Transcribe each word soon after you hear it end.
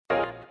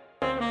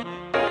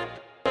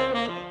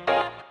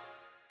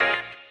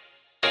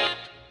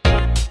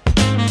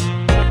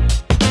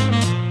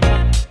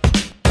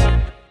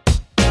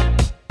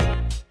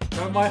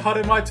my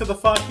Haremai to the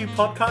Whāki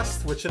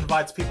podcast, which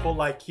invites people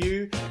like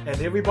you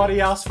and everybody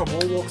else from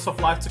all walks of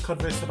life to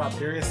converse about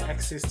various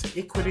access to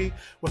equity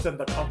within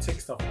the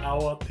context of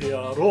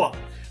Aotearoa.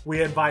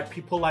 We invite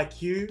people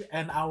like you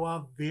and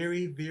our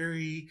very,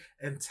 very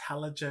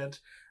intelligent,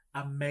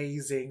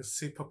 amazing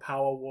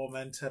superpower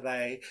woman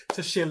today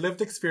to share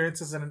lived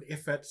experiences in an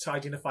effort to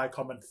identify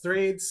common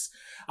threads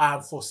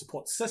for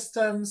support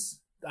systems,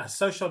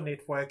 social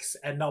networks,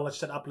 and knowledge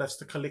that uplifts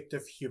the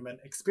collective human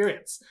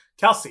experience.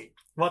 Kelsey,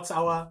 what's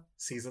our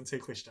season 2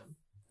 question?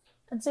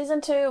 In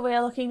season 2, we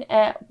are looking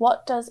at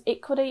what does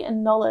equity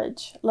and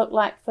knowledge look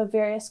like for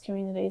various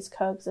communities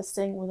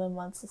coexisting within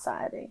one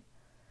society.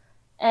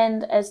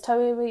 And as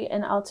tauiwi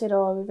in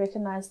Aotearoa, we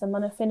recognise the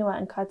mana whenua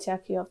and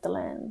kaitiaki of the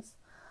lands.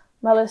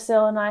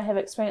 Maluseo and I have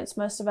experienced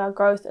most of our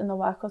growth in the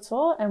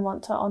Waikato and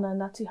want to honour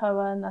Ngāti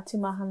Haua, Ngāti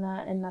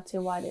Mahana and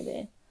Ngāti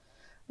Wairere.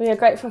 We are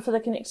grateful for the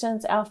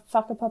connections our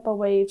whakapapa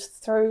weaves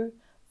through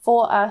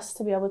for us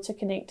to be able to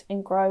connect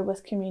and grow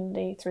with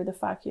community through the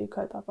Whākiu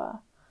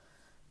kaupapa.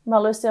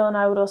 Maluseo and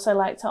I would also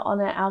like to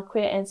honour our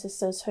queer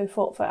ancestors who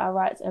fought for our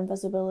rights and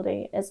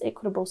visibility as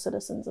equitable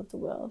citizens of the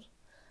world.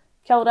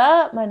 Kia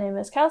ora, my name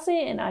is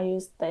Kelsey and I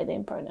use they,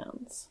 them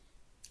pronouns.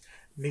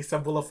 Nisa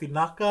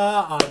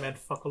Bulawhinaka, I'm at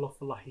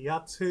Whakalofalahi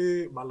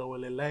atu,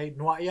 Malawelele,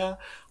 Nuaia,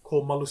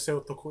 ko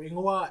Maluseo Toko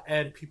Ingoa,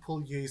 and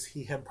people use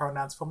he, him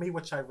pronouns for me,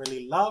 which I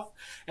really love.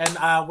 And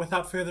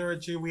without further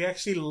ado, we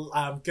actually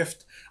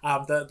gift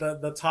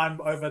the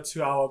time over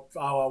to our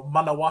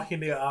mana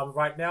wahine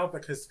right now,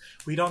 because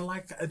we don't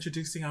like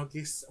introducing our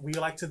guests. We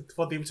like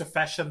for them to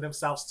fashion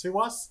themselves to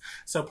us.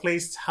 So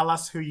please tell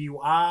us who you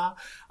are,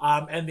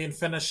 and then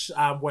finish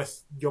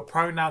with your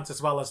pronouns as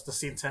well as the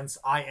sentence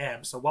I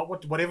am. So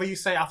whatever you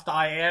say after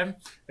I am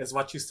is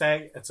what you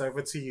say. It's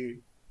over to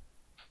you.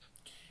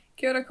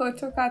 Kia ora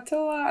koutou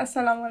katoa.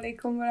 Assalamu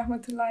alaikum wa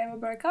rahmatullahi wa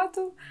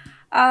barakatuh.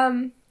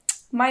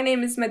 My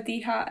name is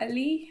Madiha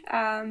Ali,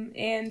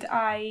 and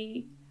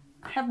I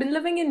have been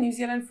living in New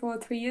Zealand for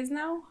 3 years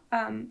now.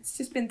 It's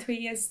just been 3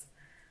 years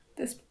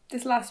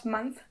this last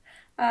month.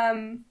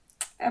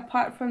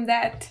 Apart from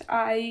that,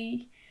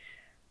 I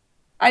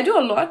do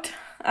a lot,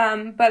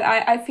 but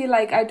I feel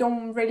like I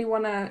don't really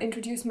want to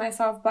introduce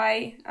myself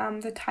by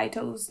the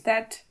titles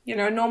that,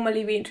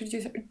 normally we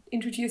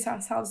introduce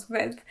ourselves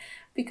with,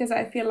 because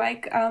I feel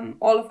like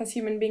all of us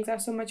human beings are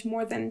so much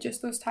more than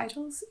just those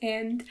titles.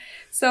 And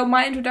so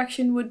my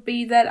introduction would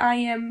be that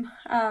I'm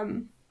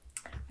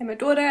a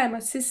daughter, I'm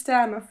a sister,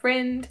 I'm a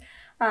friend,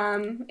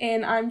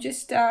 and I'm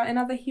just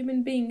another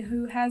human being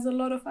who has a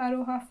lot of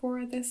aroha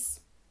for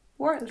this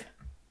world.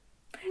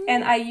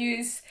 And I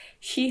use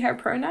she, her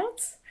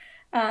pronouns,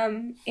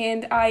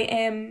 and I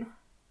am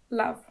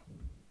love.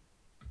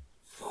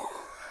 Oh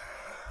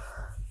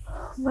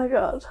my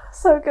god,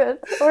 so good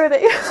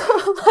already.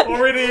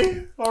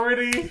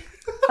 Already.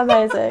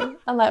 Amazing.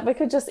 I'm like, we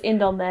could just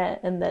end on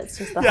that and that's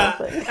just the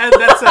whole thing. And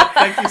that's it.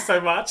 Thank you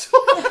so much.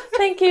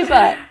 Thank you,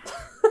 but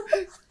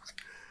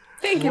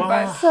Thank you,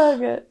 but so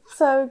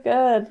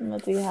good,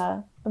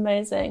 Madiha.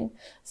 Amazing.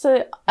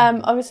 So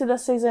obviously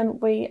this season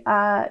we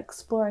are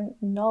exploring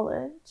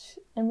knowledge,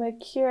 and we're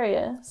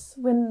curious,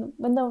 when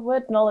the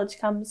word knowledge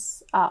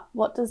comes up,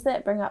 what does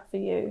that bring up for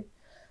you?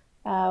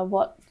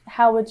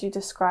 How would you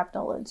describe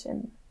knowledge,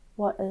 and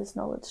what is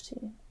knowledge to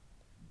you?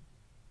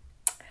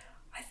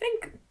 I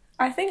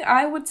think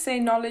I would say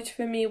knowledge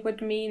for me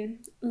would mean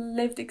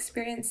lived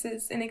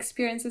experiences and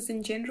experiences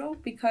in general,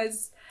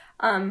 because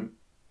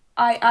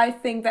I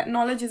think that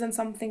knowledge isn't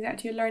something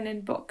that you learn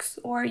in books,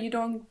 or you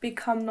don't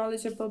become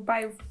knowledgeable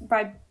by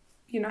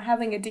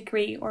having a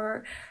degree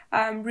or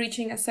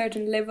reaching a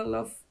certain level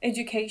of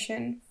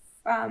education.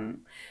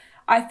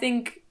 I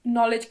think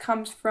knowledge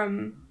comes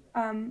from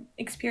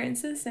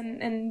experiences,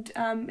 and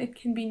it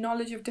can be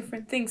knowledge of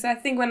different things. I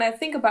think when I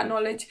think about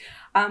knowledge,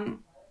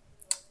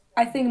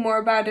 I think more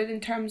about it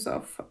in terms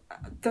of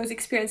those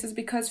experiences,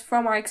 because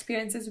from our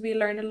experiences we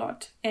learn a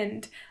lot,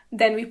 and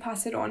then we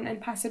pass it on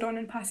and pass it on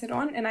and pass it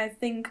on. And I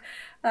think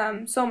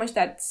so much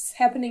that's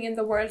happening in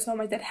the world, so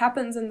much that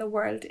happens in the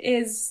world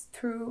is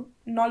through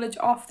knowledge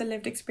of the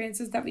lived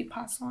experiences that we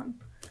pass on.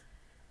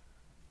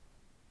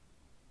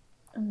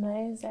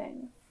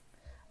 Amazing.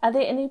 Are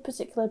there any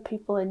particular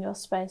people in your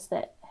space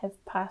that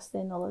have passed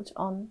their knowledge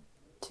on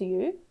to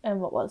you, and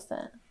what was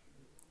that?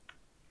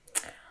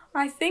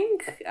 I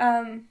think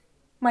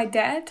my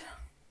dad,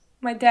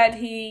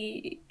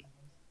 he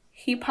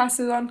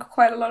passes on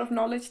quite a lot of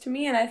knowledge to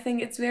me, and I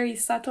think it's very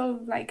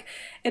subtle. Like,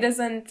 it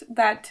isn't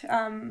that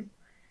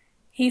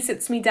he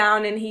sits me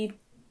down and he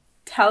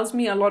tells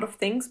me a lot of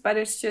things, but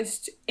it's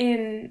just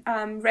in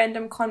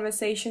random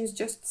conversations,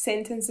 just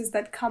sentences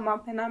that come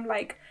up, and I'm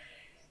like,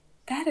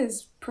 that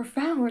is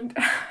profound.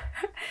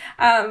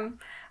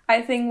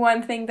 I think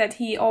one thing that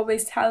he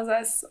always tells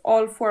us,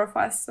 all four of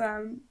us,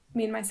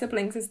 me and my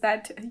siblings, is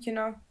that the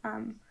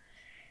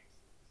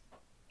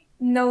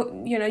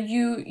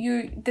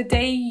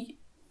day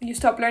you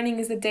stop learning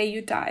is the day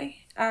you die,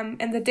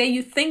 and the day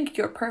you think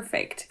you're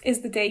perfect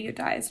is the day you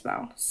die as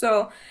well.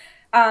 So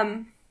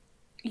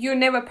you're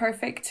never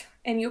perfect,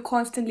 and you're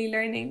constantly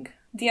learning,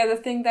 the other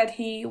thing that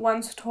he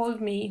once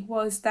told me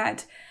was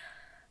that,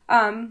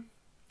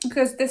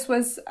 because this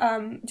was,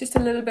 just a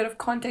little bit of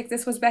context,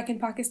 this was back in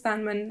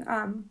Pakistan when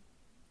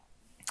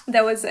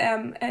there was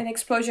an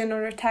explosion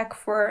or attack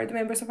for the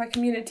members of our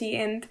community,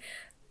 and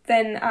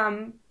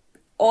then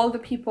all the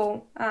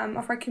people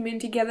of our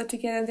community gathered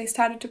together and they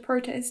started to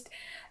protest.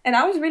 And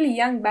I was really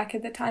young back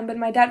at the time, but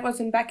my dad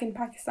wasn't back in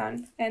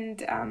Pakistan,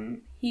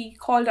 and he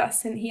called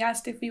us and he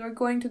asked if we were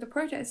going to the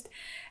protest.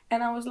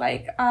 And I was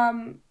like,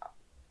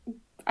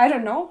 I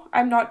don't know.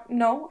 I'm not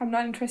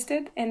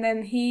interested. And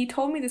then he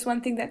told me this one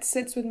thing that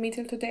sits with me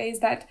till today, is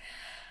that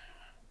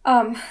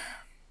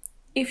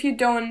if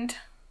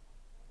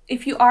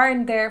you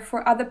aren't there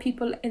for other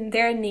people in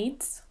their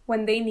needs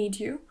when they need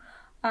you,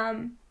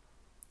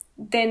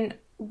 then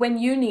when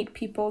you need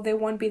people, they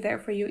won't be there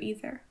for you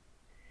either.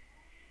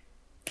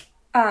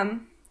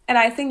 And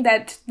I think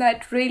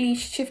that really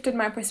shifted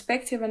my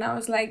perspective, and I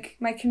was like,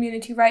 my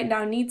community right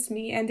now needs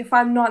me, and if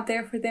I'm not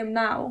there for them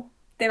now,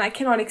 then I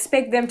cannot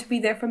expect them to be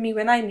there for me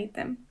when I need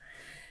them.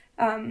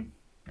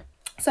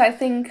 So I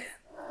think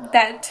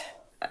that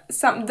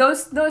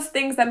those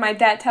things that my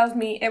dad tells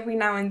me every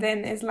now and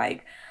then is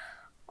like,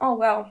 oh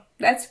well,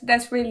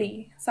 that's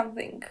really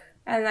something.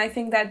 And I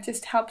think that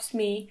just helps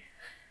me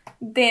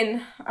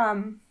then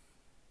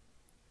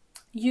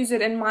use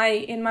it in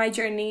my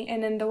journey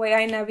and in the way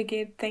I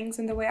navigate things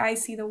and the way I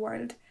see the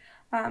world.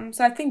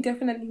 So I think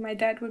definitely my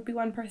dad would be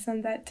one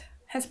person that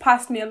has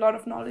passed me a lot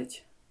of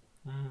knowledge.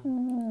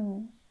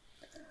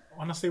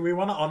 Honestly, we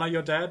want to honor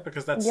your dad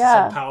because that's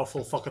some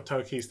powerful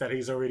whakatokis that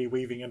he's already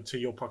weaving into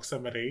your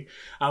proximity.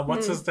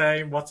 What's his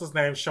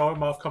name? Show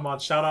him off. Come on,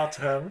 shout out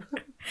to him.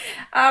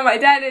 My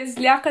dad is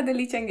Liaqad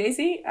Ali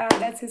Changesi.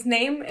 That's his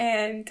name,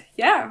 and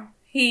yeah,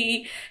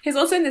 he's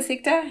also in the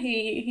sector.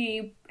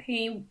 He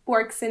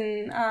works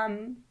in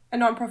a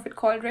non-profit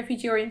called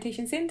Refugee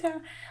Orientation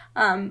Center,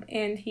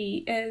 and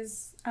he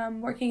is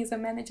working as a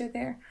manager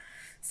there.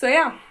 So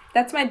yeah,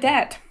 that's my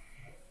dad.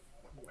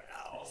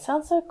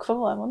 Sounds so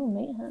cool. I want to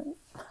meet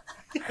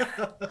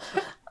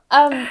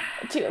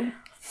him.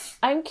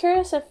 I'm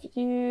curious if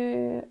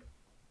you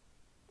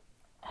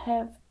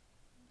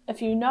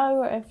know,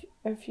 or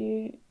if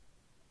you,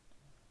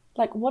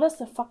 like, what is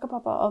the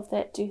whakapapa of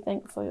that, do you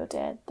think, for your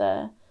dad?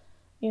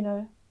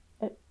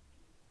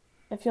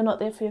 If you're not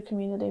there for your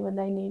community when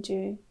they need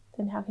you,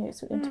 then how can you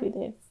expect them to be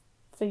there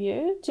for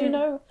you? Do you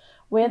know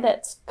where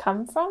that's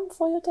come from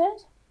for your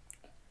dad?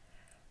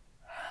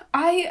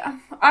 I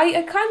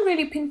can't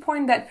really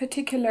pinpoint that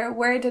particular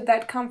where did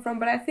that come from,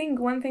 but I think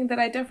one thing that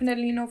I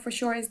definitely know for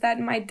sure is that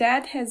my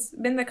dad has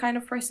been the kind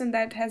of person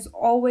that has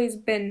always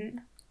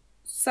been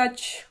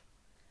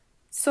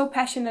so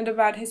passionate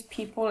about his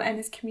people and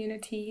his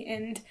community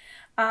and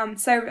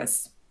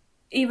service.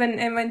 Even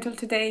until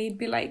today, he'd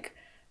be like,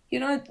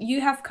 you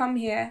have come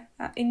here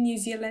in New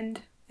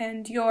Zealand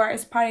and you're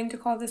aspiring to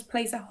call this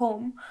place a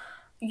home.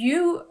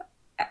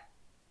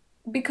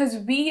 Because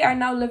we are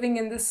now living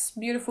in this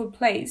beautiful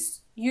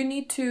place, you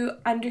need to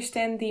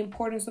understand the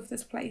importance of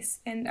this place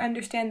and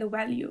understand the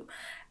value,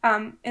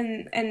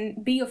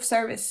 and be of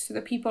service to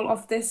the people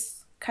of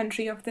this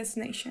country, of this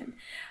nation.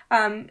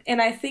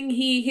 And I think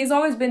he's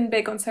always been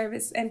big on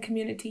service and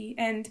community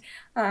and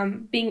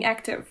being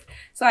active.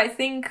 So I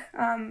think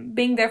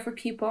being there for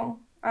people.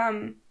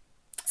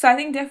 So I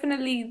think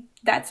definitely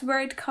that's where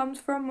it comes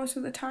from most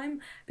of the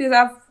time, because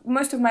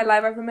most of my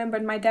life I've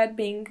remembered my dad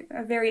being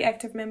a very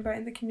active member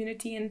in the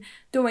community and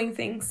doing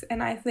things,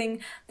 and I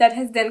think that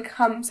has then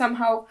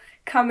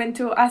come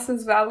into us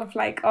as well, of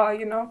like,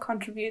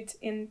 contribute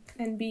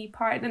and be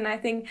part. And I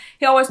think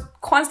he always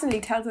constantly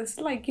tells us,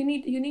 like, you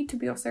need to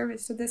be of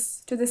service to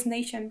this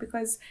nation,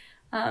 because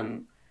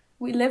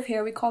we live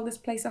here, we call this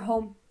place a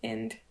home.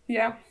 And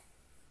yeah,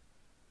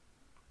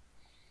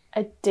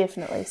 I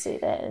definitely see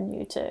that in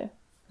you too.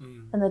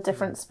 And the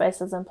different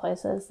spaces and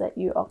places that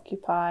you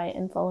occupy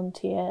and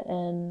volunteer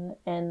in,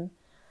 and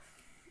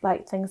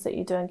like things that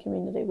you do in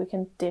community,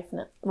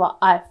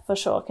 I for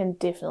sure can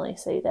definitely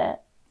see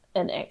that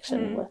in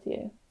action with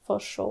you, for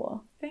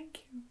sure.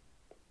 Thank you.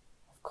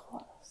 Of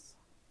course.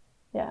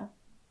 Yeah.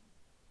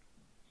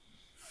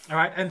 All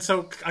right, and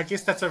so I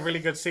guess that's a really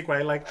good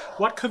segue. Like,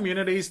 what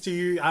communities do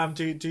you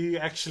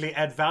actually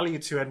add value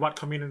to, and what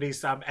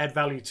communities add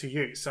value to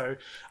you? So,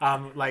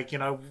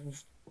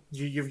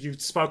 You've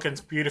spoken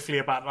beautifully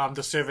about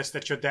the service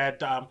that your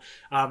dad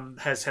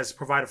has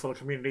provided for the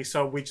community.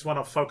 So we just want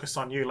to focus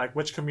on you. Like,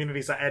 which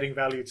communities are adding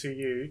value to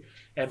you,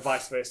 and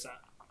vice versa?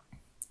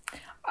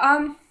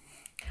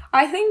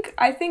 I think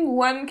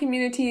one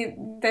community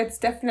that's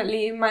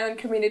definitely my own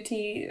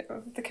community,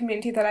 the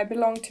community that I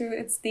belong to,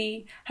 it's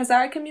the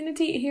Hazara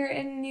community here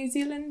in New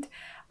Zealand.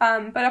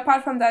 But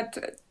apart from that,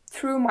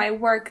 through my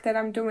work that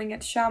I'm doing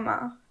at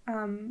Shama,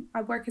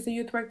 I work as a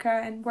youth worker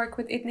and work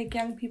with ethnic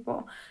young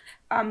people.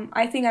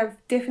 I think I've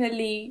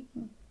definitely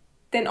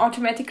then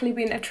automatically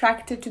been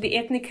attracted to the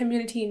ethnic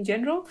community in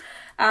general.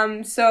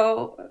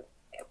 So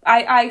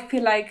I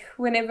feel like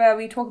whenever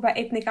we talk about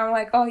ethnic, I'm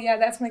like, oh yeah,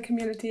 that's my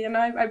community, and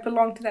I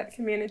belong to that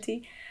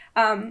community.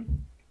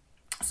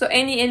 So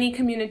any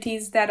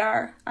communities that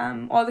are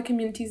all the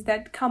communities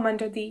that come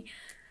under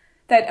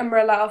that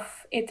umbrella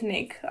of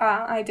ethnic,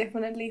 I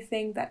definitely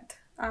think that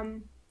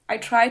I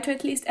try to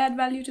at least add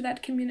value to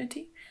that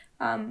community.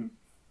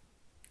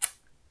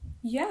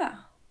 Yeah,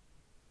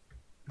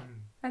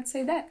 I'd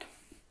say that.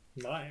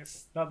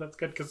 Nice. No, that's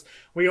good, because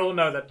we all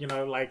know that,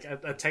 like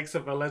it takes a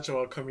village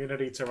or a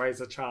community to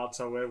raise a child.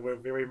 So we're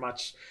very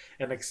much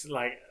in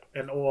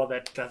awe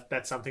that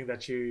that's something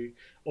that you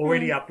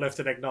already uplift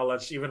and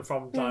acknowledge, even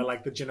from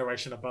like the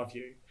generation above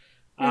you.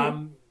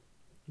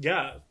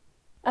 Yeah.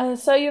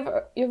 So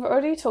you've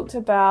already talked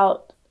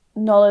about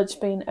knowledge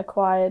being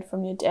acquired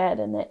from your dad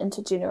and that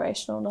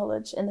intergenerational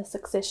knowledge and the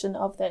succession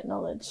of that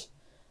knowledge,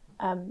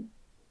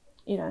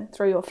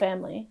 through your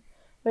family.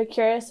 We're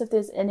curious if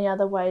there's any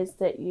other ways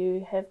that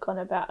you have gone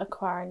about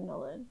acquiring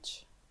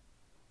knowledge.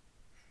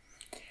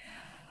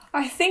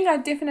 I think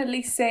I'd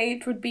definitely say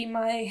it would be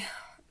my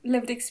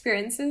lived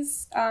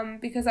experiences,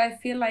 because I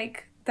feel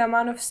like the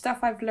amount of stuff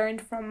I've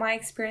learned from my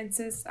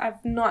experiences,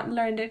 I've not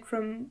learned it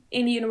from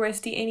any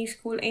university, any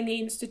school,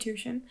 any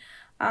institution,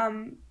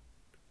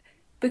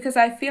 because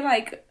I feel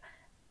like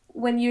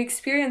when you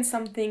experience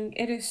something,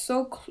 it is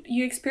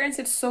you experience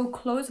it so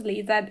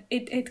closely that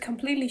it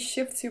completely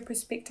shifts your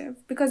perspective.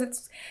 Because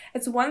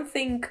it's one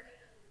thing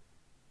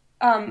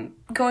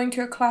going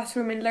to a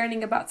classroom and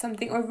learning about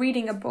something, or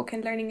reading a book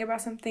and learning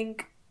about something,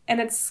 and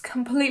it's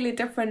completely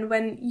different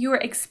when you're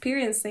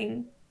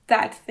experiencing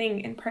that thing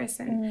in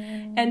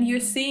person and you're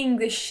seeing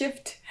the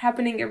shift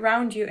happening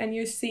around you, and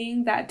you're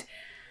seeing that,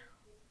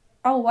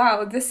 oh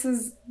wow, this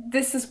is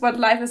what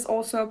life is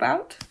also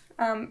about.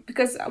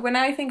 Because when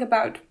I think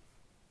about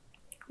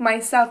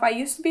myself, I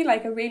used to be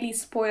like a really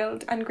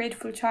spoiled,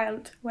 ungrateful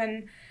child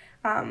when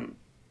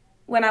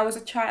I was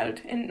a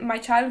child. And my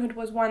childhood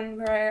was one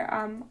where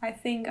I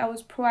think I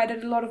was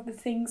provided a lot of the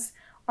things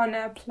on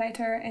a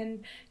platter,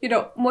 and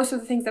most of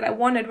the things that I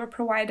wanted were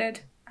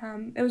provided.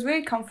 It was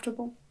very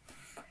comfortable.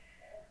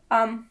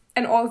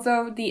 And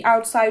although the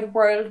outside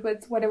world,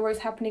 with whatever was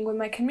happening with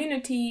my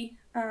community,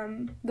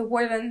 the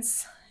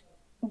violence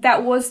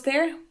that was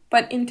there,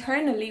 but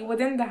internally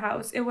within the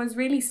house, it was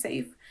really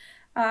safe.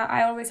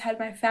 I always had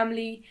my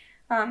family.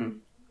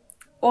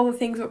 All the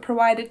things were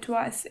provided to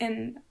us,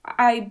 and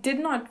I did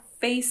not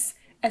face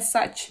as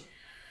such.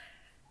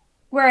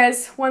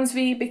 Whereas once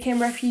we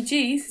became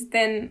refugees,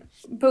 then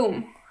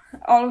boom,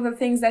 all of the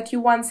things that you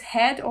once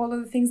had, all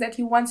of the things that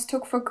you once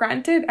took for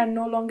granted are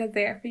no longer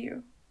there for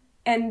you.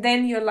 And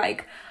then you're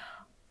like,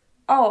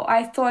 oh,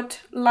 I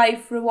thought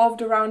life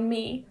revolved around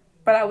me,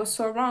 but I was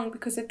so wrong,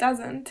 because it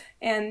doesn't.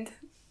 And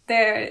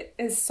there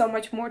is so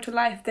much more to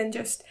life than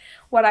just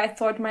what I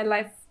thought my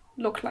life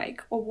looked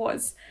like or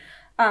was.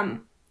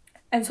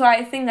 And so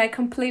I think I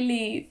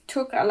completely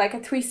took a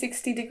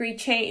 360-degree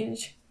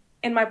change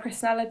in my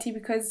personality,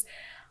 because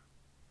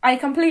I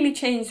completely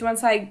changed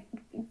once I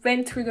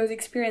went through those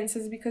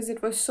experiences, because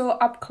it was so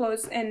up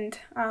close, and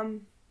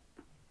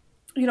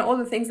all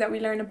the things that we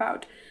learn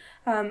about,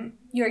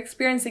 you're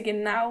experiencing it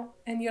now,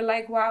 and you're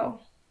like, wow.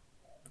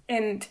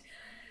 And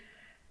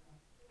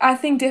I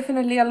think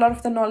definitely a lot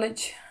of the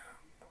knowledge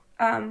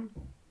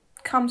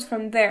comes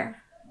from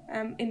there,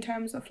 in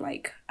terms of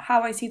like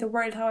how I see the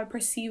world, how I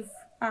perceive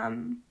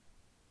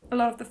a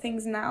lot of the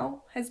things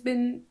now has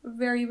been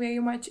very, very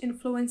much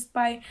influenced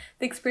by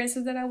the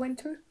experiences that I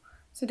went through.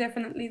 So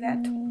definitely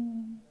that.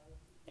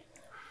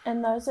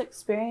 And those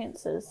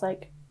experiences,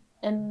 like,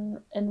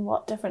 in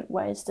what different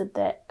ways did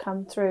that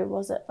come through?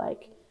 Was it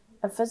like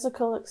a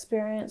physical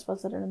experience?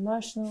 Was it an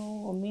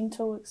emotional or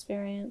mental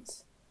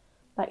experience?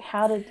 Like,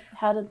 how did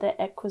that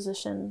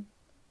acquisition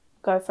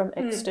go from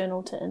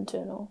external to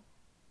internal?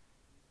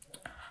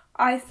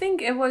 I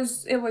think it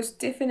was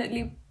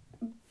definitely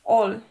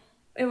all.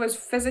 It was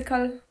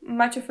physical.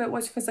 Much of it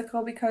was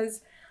physical, because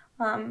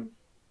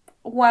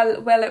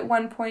while at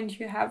one point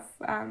you have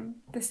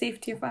the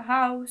safety of a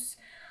house,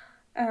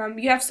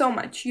 you have so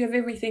much, you have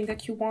everything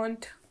that you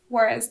want,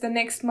 whereas the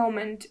next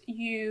moment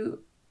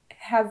you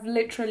have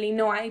literally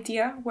no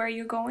idea where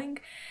you're going.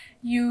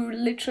 You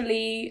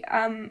literally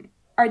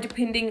are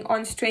depending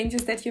on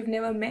strangers that you've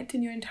never met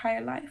in your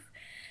entire life,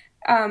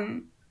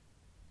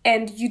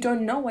 and you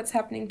don't know what's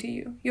happening to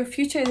you. Your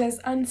future is as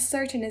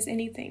uncertain as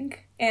anything,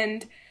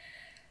 and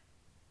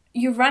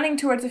you're running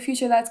towards a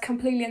future that's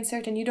completely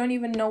uncertain. You don't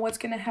even know what's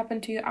going to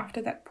happen to you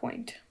after that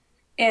point.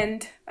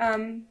 And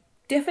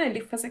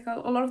definitely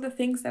physical. A lot of the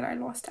things that I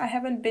lost. I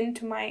haven't been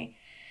to my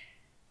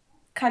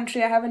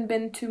country. I haven't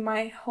been to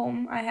my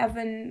home.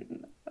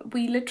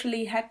 We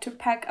literally had to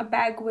pack a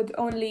bag with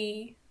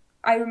only...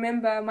 I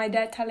remember my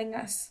dad telling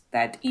us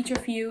that each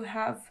of you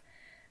have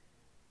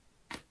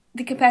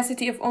the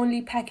capacity of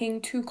only packing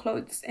 2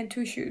 clothes and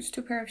 2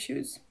 pair of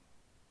shoes.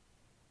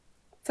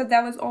 So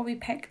that was all we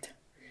packed.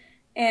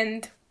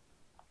 And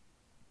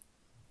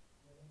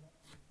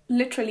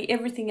literally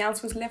everything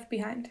else was left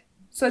behind.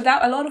 So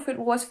that a lot of it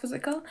was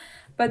physical,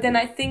 but then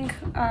I think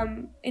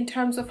in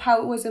terms of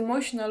how it was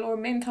emotional or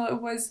mental, it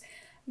was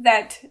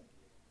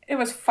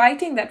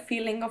fighting that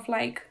feeling of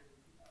like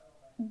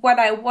what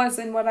I was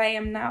and what I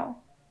am now.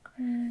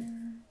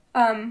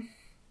 So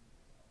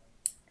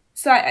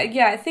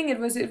I think it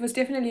was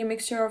definitely a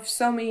mixture of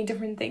so many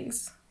different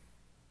things.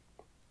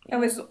 It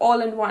was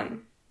all in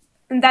one,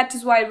 and that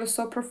is why it was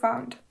so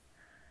profound.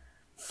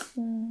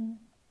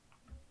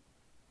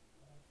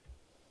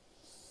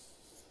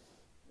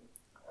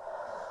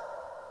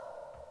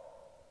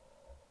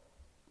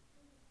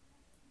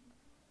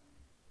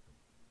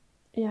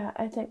 Yeah,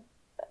 I think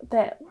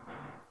that,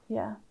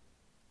 I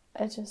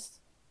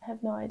just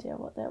have no idea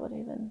what that would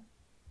even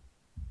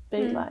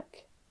be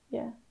like.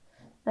 Yeah.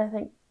 And I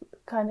think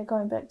kind of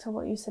going back to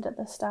what you said at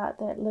the start,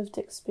 that lived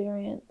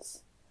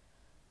experience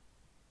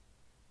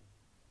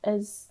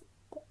is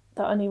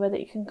the only way that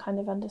you can kind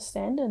of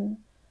understand. And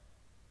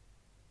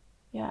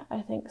yeah,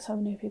 I think so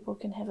many people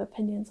can have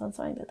opinions on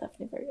something that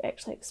they've never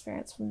actually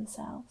experienced for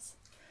themselves.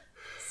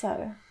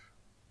 So,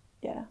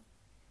 yeah.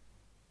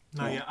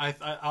 No, yeah,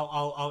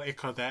 I'll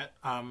echo that.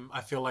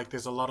 I feel like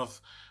there's a lot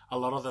of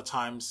the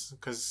times,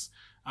 because,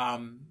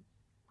 and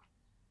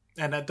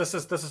this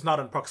is not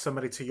in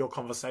proximity to your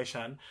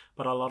conversation,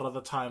 but a lot of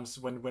the times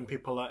when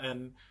people are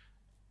in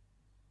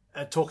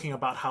talking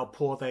about how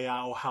poor they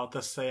are, or how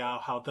this they are,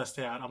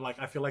 and I'm like,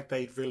 I feel like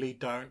they really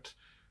don't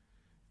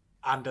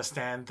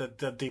understand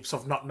the deeps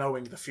of not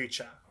knowing the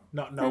future,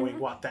 not knowing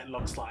what that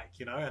looks like,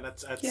 and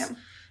it's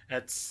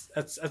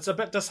a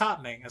bit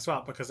disheartening as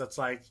well, because it's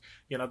like,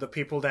 the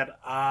people that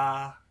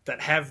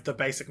have the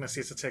basic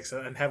necessities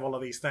and have all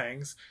of these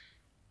things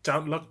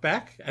don't look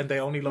back, and they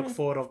only look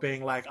forward of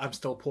being like, I'm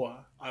still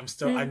poor, I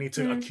need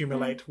to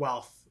accumulate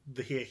wealth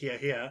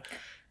here,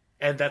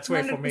 and that's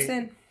where 100%. For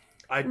me,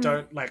 I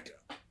don't like.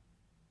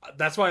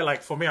 That's why,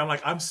 like, for me, I'm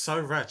like, I'm so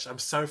rich. I'm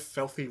so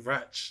filthy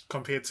rich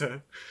compared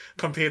to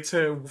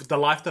the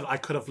life that I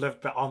could have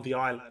lived on the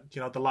island.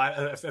 The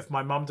life, if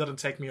my mum didn't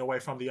take me away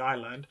from the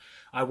island,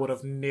 I would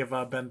have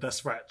never been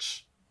this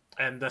rich.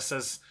 And this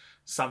is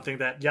something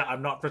that,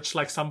 I'm not rich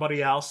like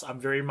somebody else. I'm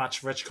very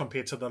much rich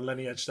compared to the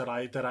lineage that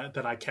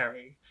I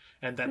carry.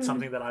 And that's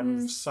something that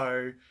I'm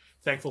so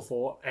thankful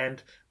for.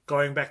 And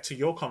going back to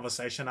your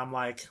conversation, I'm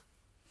like,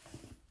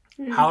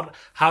 how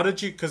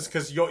did you,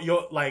 because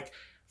you're like,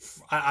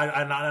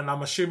 and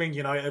I'm assuming,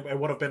 it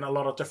would have been a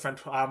lot of different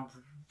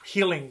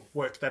healing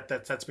work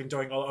that's been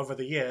doing all over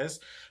the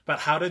years. But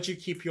how did you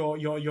keep your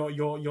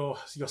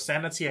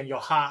sanity and your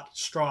heart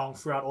strong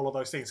throughout all of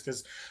those things?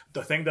 Because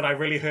the thing that I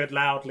really heard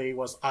loudly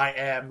was, I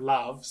am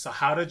love. So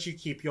how did you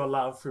keep your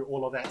love through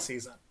all of that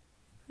season?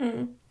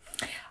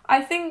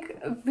 I think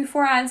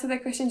before I answer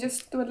that question,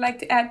 just would like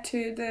to add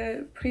to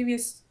the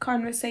previous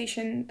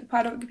conversation,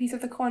 the piece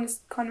of the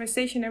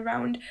conversation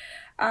around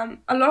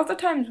a lot of the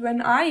times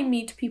when I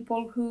meet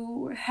people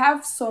who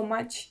have so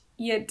much,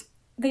 yet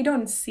they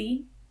don't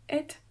see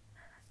it.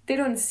 They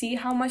don't see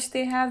how much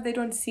they have. They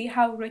don't see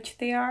how rich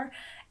they are.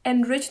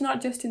 And rich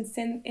not just in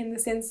the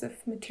sense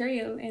of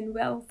material and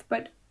wealth,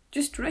 but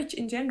just rich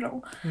in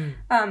general.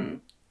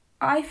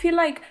 I feel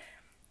like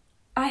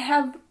I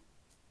have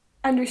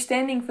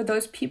understanding for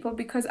those people,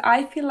 because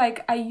I feel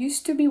like I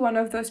used to be one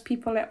of those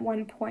people at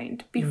one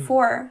point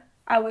before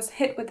I was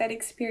hit with that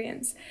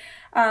experience.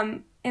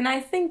 And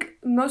I think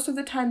most of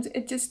the times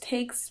it just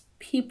takes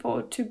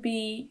people to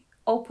be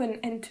open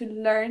and to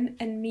learn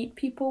and meet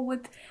people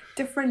with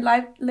different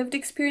lived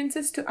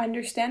experiences to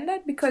understand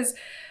that, because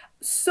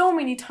so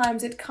many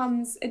times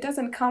it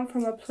doesn't come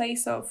from a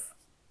place of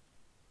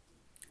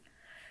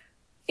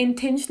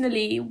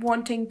intentionally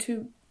wanting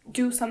to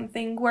do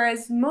something,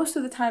 whereas most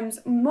of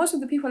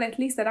the people, at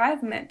least that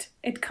I've met,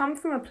 it comes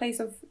from a place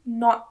of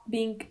not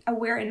being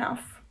aware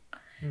enough.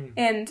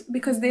 And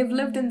because they've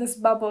lived in this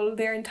bubble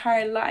their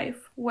entire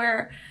life,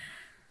 where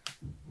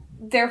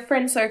their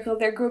friend circle,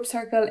 their group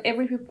circle,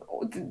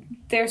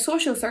 their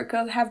social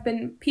circle have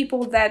been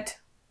people that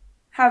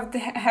have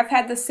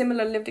had the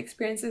similar lived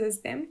experiences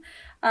as them.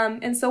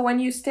 And so when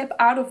you step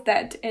out of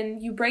that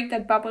and you break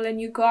that bubble and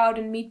you go out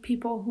and meet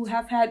people who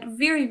have had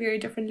very, very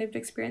different lived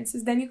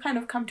experiences, then you kind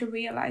of come to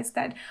realize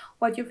that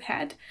what you've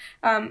had.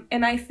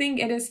 And I think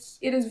it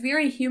is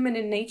very human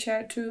in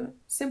nature to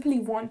simply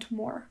want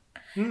more.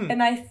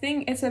 And I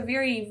think it's a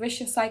very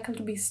vicious cycle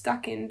to be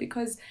stuck in,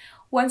 because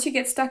once you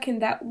get stuck in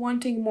that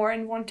wanting more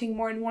and wanting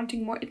more and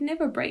wanting more, it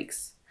never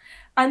breaks.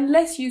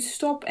 Unless you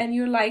stop and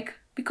you're like,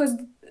 because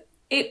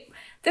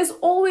there's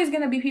always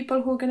going to be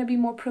people who are going to be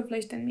more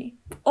privileged than me.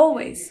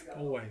 Always.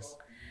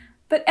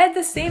 But at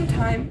the same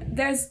time,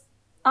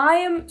 I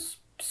am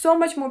so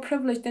much more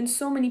privileged than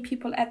so many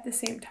people at the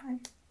same time.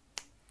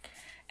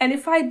 And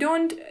if I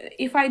don't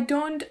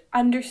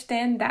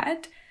understand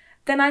that,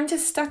 then I'm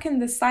just stuck in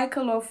the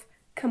cycle of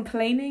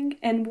complaining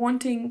and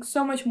wanting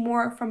so much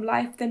more from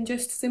life than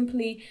just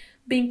simply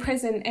being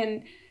present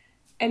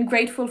and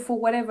grateful for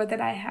whatever that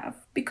I have.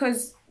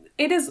 Because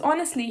it is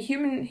honestly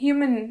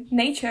human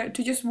nature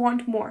to just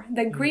want more.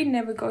 That greed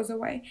never goes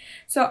away.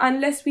 So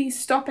unless we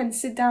stop and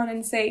sit down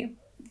and say,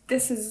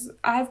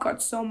 I've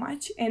got so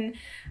much, and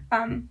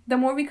the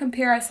more we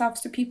compare ourselves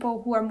to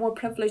people who are more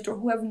privileged or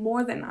who have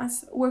more than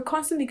us, we're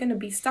constantly going to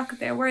be stuck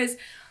there. Whereas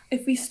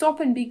if we stop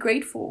and be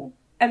grateful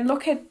and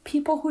look at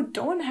people who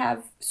don't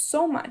have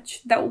so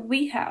much that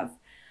we have,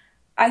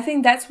 I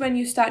think that's when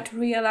you start to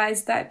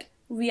realize that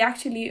we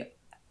actually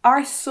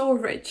are so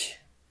rich,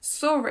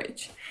 so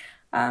rich.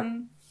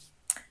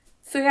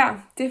 So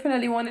yeah,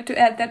 definitely wanted to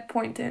add that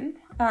point in.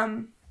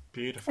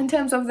 Beautiful. In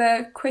terms of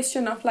the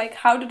question of like,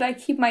 how did I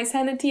keep my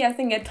sanity? I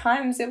think at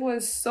times it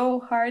was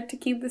so hard to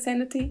keep the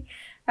sanity.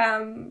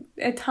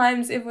 At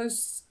times it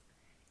was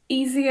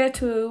easier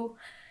to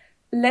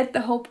let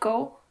the hope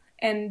go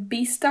and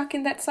be stuck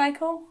in that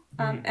cycle,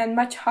 and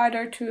much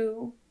harder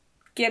to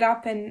get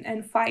up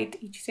and fight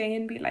each day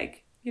and be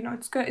like, you know,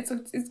 it's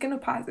gonna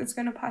pass, this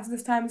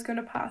time it's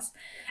gonna pass.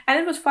 And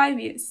it was 5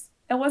 years.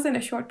 It wasn't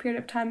a short period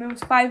of time. It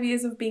was 5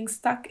 years of being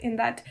stuck in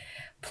that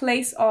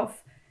place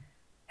of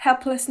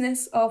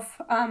helplessness,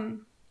 of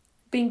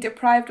being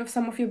deprived of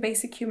some of your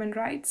basic human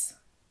rights.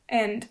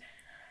 And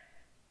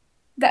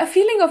that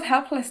feeling of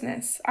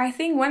helplessness, I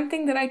think one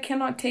thing that I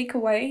cannot take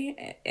away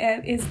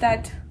is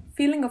that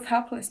feeling of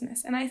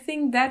helplessness. And I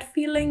think that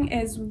feeling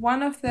is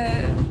one of the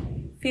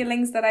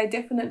feelings that I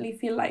definitely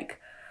feel like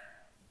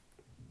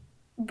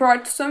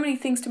brought so many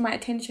things to my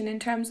attention, in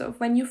terms of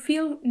when you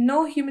feel,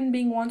 no human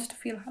being wants to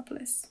feel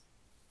helpless.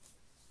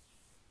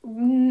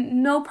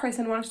 No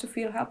person wants to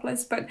feel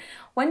helpless, but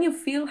when you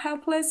feel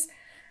helpless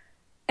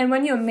and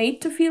when you're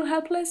made to feel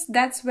helpless,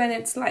 that's when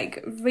it's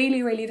like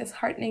really, really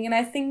disheartening. And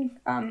I think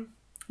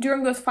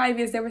during those 5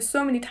 years, there were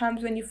so many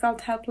times when you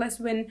felt helpless,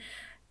 when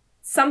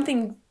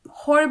something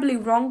horribly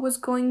wrong was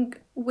going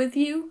with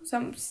you.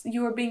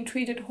 You were being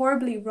treated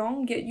horribly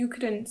wrong, yet you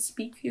couldn't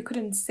speak, you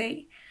couldn't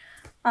say,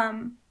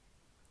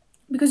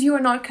 because you were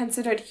not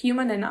considered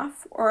human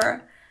enough,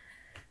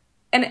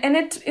 and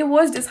it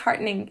was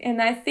disheartening.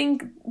 And I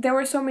think there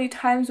were so many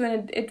times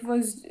when it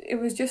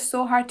was just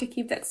so hard to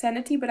keep that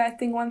sanity. But I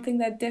think one thing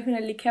that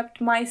definitely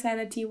kept my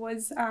sanity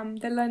was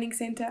the learning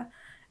center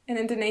in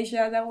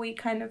Indonesia that we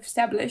kind of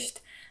established.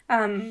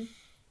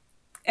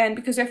 And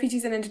because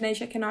refugees in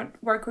Indonesia cannot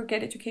work or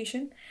get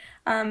education.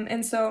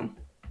 And so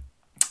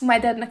my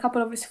dad and a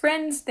couple of his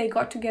friends, they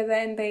got together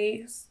and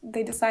they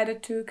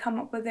decided to come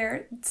up with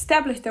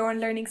establish their own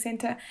learning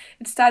center.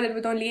 It started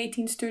with only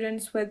 18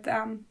 students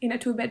in a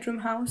 2-bedroom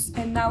house,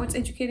 and now it's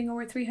educating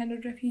over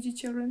 300 refugee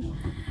children.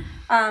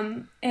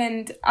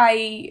 And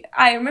I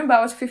remember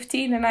I was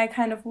 15 and I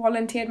kind of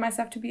volunteered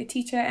myself to be a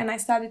teacher, and I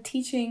started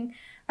teaching.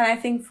 And I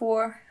think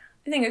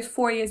it was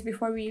 4 years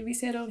before we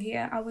settled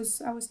here, I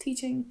was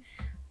teaching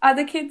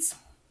other kids.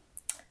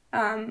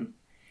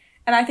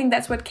 And I think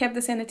that's what kept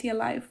the sanity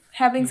alive,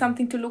 having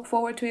something to look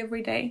forward to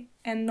every day,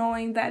 and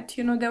knowing that,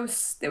 you know, there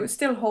was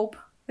still hope,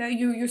 that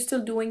you're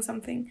still doing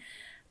something.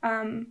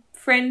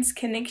 Friends,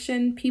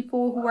 connection,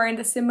 people who are in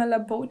the similar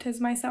boat as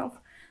myself.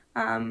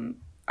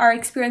 Our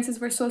experiences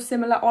were so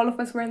similar. All of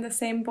us were in the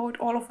same boat.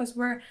 All of us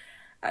were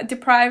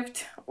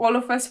deprived. All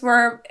of us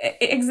were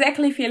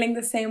exactly feeling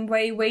the same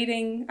way,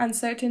 waiting,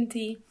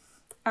 uncertainty.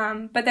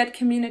 But that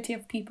community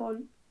of people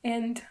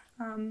and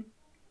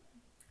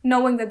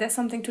knowing that there's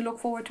something to look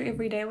forward to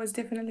every day was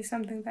definitely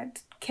something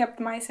that kept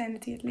my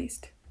sanity, at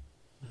least.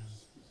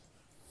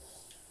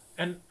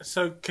 And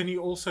so can you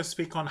also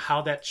speak on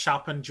how that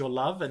sharpened your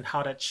love, and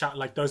how that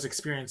like those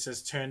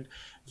experiences turned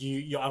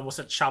you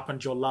almost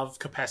sharpened your love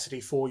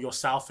capacity for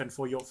yourself and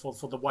for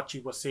the what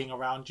you were seeing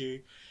around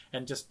you,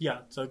 and just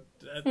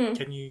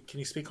can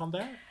you speak on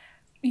that?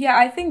 Yeah,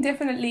 I think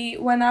definitely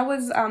when I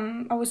was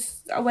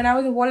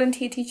a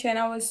volunteer teacher and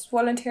I was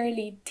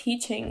voluntarily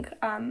teaching,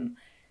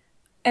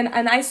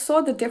 and I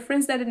saw the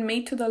difference that it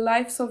made to the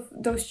lives of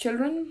those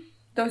children,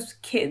 those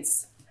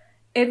kids.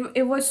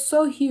 It was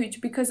so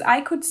huge, because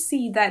I could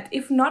see that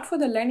if not for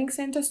the learning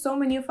center, so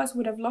many of us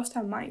would have lost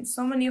our minds.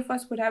 So many of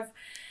us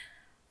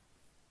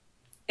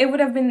it would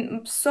have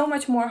been so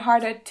much more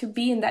harder to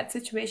be in that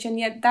situation.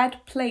 Yet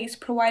that place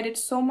provided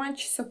so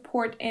much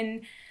support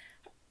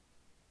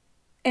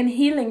and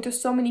healing to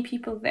so many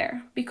people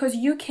there, because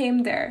you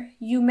came there,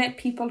 you met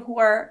people who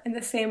are in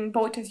the same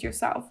boat as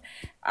yourself,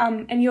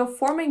 and you're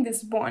forming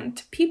this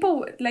bond.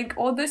 People, like,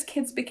 all those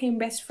kids became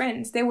best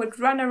friends. They would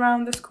run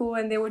around the school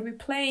and they would be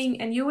playing,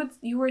 and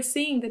you were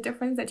seeing the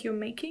difference that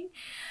you're making.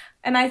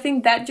 And I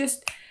think that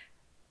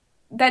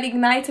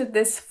ignited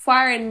this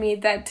fire in me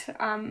that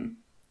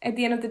at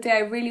the end of the day, I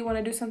really want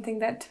to do something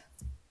that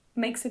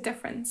makes a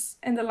difference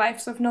in the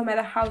lives of no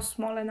matter how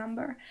small a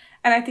number.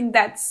 And I think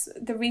that's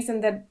the reason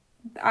that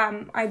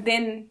I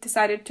then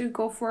decided to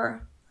go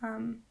for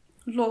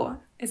law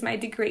as my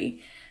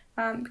degree,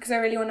 because I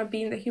really want to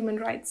be in the human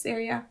rights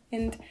area,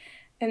 and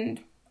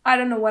I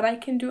don't know what I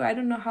can do. I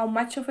don't know how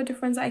much of a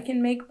difference I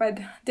can make, but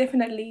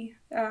definitely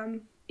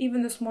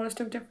even the smallest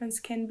of difference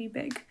can be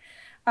big.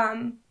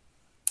 And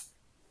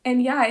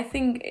yeah, I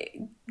think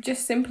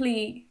just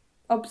simply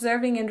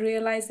observing and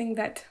realizing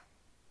that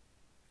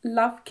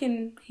love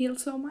can heal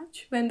so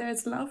much. When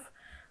there's love,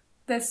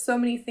 there's so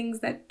many things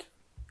that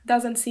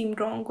doesn't seem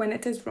wrong when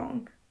it is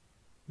wrong.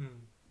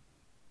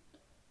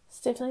 It's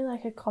definitely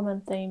like a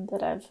common theme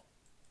that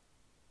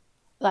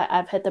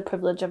I've had the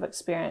privilege of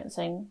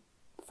experiencing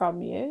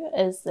from you,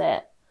 is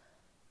that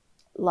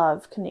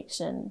love,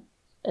 connection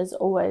is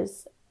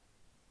always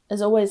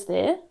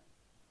there.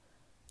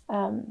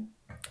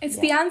 It's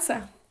the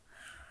answer.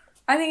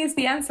 I think it's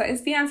the answer.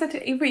 It's the answer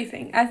to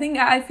everything.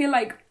 I feel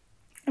like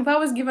if I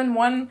was given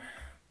one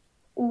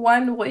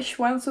wish,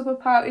 one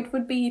superpower, it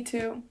would be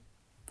to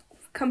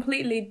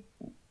completely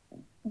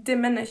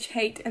diminish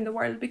hate in the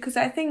world, because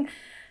I think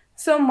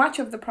so much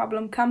of the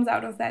problem comes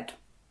out of that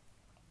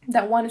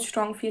one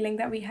strong feeling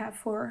that we have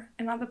for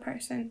another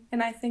person.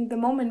 And I think the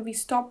moment we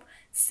stop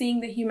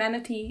seeing the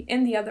humanity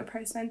in the other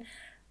person,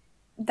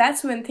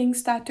 that's when things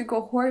start to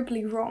go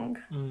horribly wrong.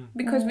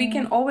 Because we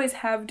can always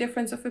have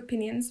difference of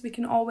opinions. We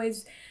can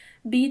always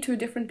be two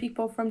different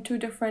people from two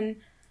different,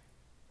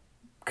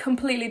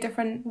 completely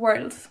different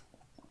worlds,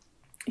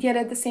 yet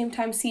at the same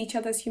time see each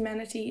other's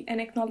humanity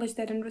and acknowledge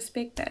that and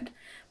respect that.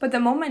 But the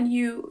moment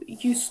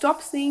you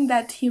stop seeing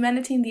that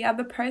humanity in the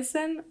other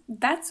person,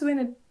 that's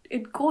when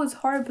it goes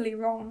horribly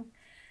wrong.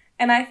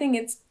 And I think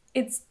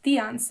it's the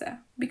answer,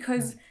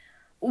 because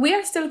we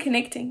are still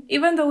connecting,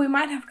 even though we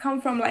might have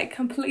come from like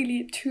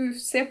completely two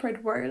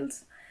separate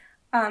worlds.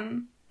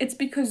 It's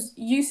because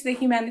you see the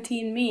humanity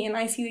in me and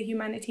I see the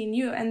humanity in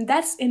you, and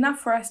that's enough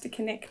for us to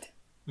connect.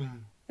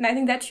 And I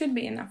think that should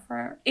be enough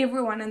for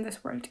everyone in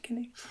this world to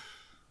connect.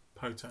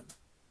 Potent.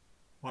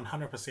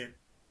 100%.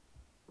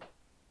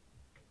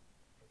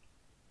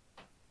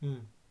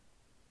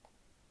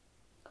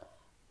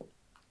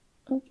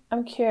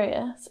 I'm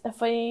curious,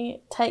 if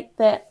we take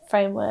that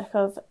framework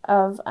of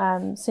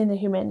seeing the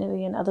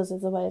humanity in others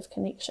as a way of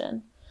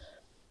connection,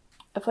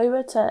 if we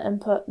were to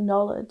input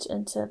knowledge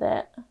into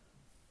that,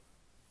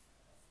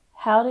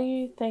 how do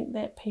you think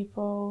that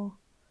people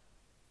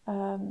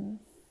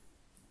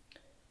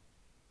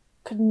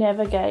could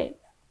navigate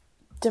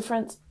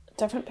different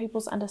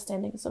people's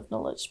understandings of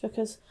knowledge?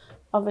 Because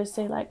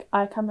obviously, like,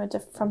 I come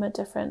from a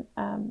different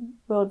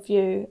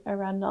worldview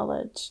around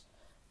knowledge,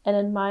 and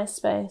in my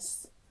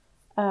space,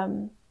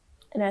 and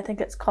I think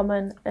it's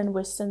common in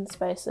Western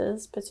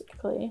spaces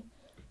particularly,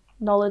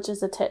 knowledge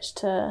is attached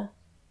to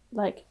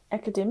like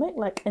academic,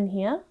 like in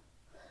here,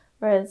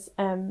 whereas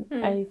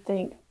I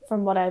think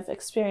from what I've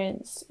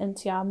experienced in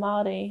Te Ao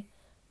Māori,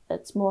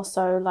 it's more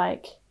so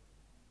like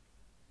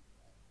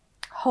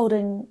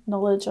holding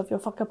knowledge of your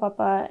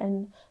whakapapa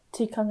and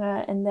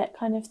tikanga and that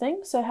kind of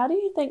thing. So how do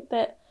you think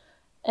that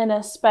in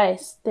a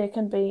space there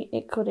can be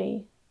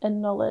equity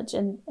in knowledge,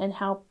 and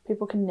how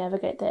people can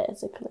navigate that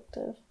as a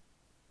collective?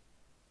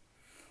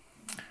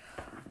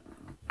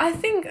 I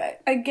think,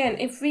 again,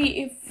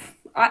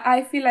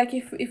 I feel like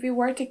if we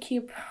were to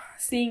keep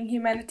seeing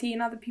humanity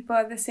and other people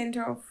at the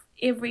center of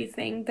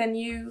everything, then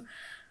you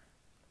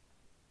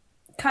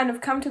kind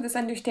of come to this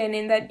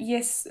understanding that,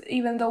 yes,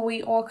 even though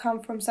we all come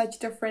from such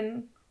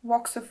different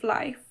walks of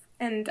life,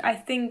 and I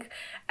think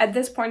at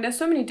this point there's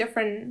so many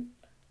different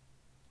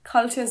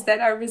cultures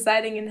that are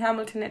residing in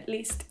Hamilton, at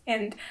least,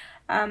 and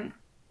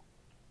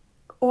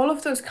all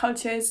of those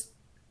cultures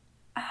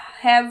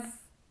have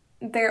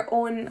their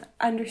own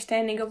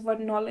understanding of what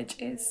knowledge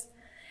is.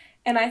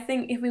 And I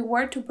think if we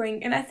were to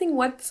bring, and I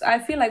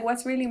feel like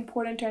what's really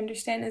important to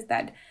understand is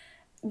that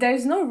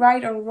there's no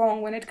right or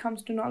wrong when it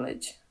comes to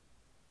knowledge.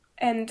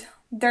 And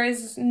there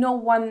is no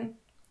one,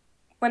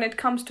 when it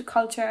comes to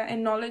culture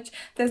and knowledge,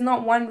 there's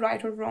not one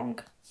right or wrong.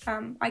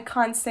 I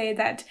can't say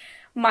that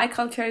my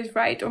culture is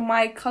right or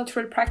my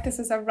cultural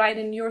practices are right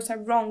and yours are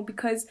wrong,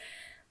 because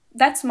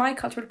that's my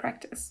cultural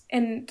practice.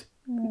 And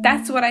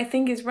that's what I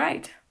think is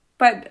right.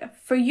 But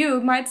for you,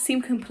 it might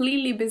seem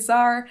completely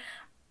bizarre,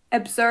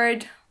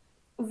 absurd,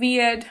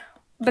 weird,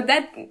 but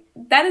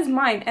that is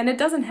mine, and it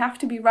doesn't have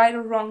to be right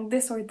or wrong,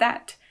 this or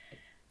that.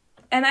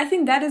 And I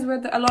think that is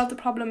where a lot of the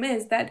problem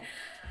is, that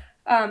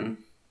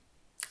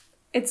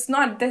it's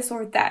not this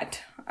or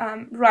that,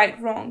 right,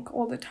 wrong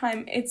all the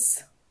time.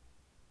 It's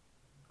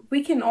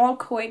we can all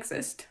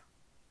coexist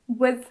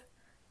with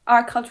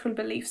our cultural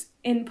beliefs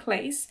in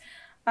place,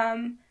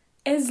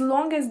 as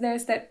long as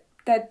there's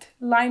that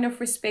line of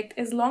respect,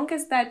 as long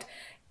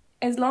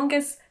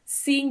as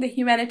seeing the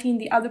humanity in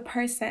the other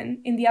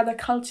person, in the other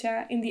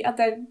culture, in the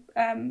other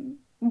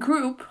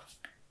group,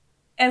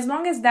 as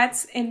long as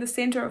that's in the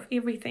center of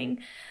everything,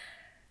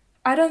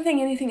 I don't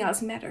think anything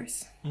else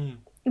matters.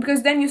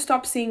 Because then you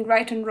stop seeing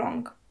right and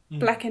wrong,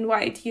 black and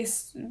white,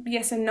 yes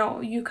and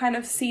no. You kind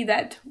of see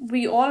that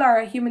we all are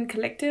a human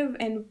collective,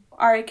 and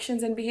our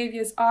actions and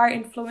behaviors are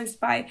influenced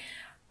by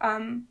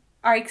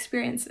our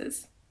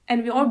experiences.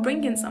 And we all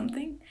bring in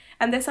something.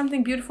 And there's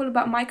something beautiful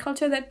about my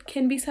culture that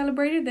can be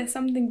celebrated. There's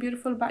something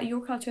beautiful about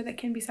your culture that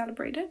can be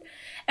celebrated.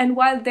 And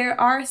while there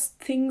are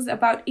things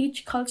about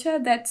each culture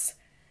that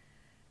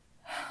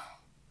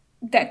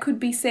could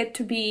be said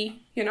to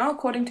be,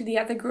 according to the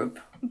other group,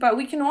 but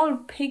we can all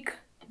pick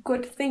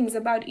good things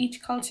about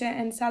each culture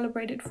and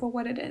celebrate it for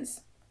what it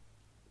is.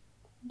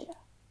 Yeah.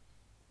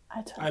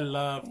 I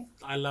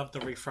love the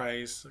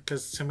rephrase,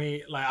 because to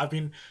me, like,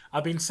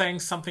 I've been saying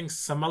something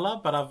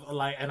similar, but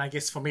and I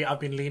guess for me,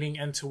 I've been leaning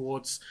in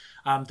towards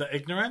the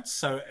ignorance.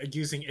 So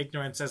using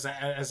ignorance as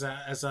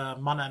a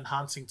mana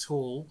enhancing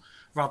tool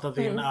rather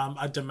than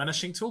a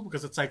diminishing tool,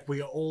 because it's like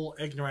we are all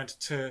ignorant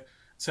to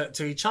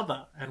to each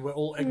other, and we're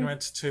all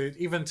ignorant to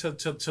even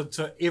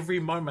to every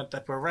moment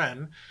that we're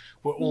in.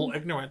 We're all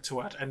ignorant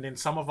to it, and then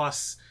some of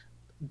us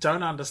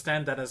don't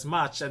understand that as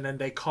much, and then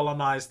they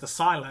colonize the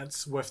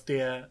silence with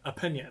their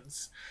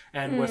opinions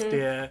and with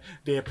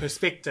their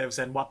perspectives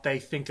and what they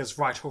think is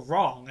right or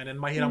wrong. And in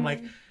my head, I'm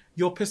like,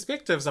 your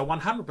perspectives are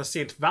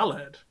 100%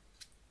 valid.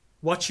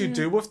 What you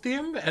do with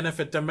them, and if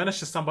it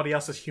diminishes somebody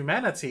else's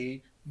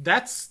humanity,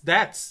 that's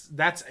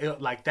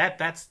like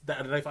that's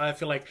I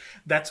feel like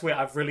that's where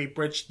I've really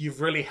bridged. You've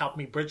really helped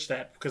me bridge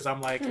that, because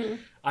I'm like,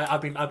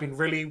 I've been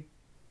really.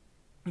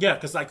 Yeah,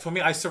 because like for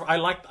me, I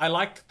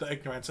liked the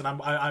ignorance, and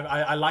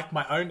I like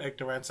my own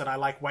ignorance, and I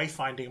like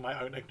wayfinding my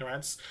own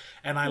ignorance,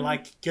 and I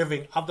like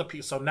giving other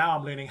people. So now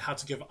I'm learning how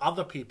to give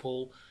other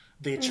people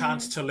their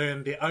chance to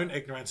learn their own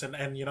ignorance,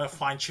 and you know,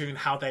 fine tune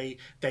how they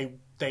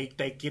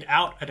get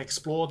out and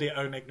explore their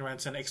own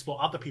ignorance and explore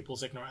other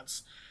people's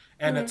ignorance.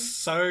 And it's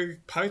so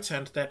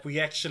potent that we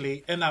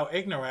actually, in our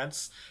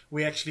ignorance,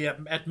 we actually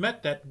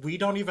admit that we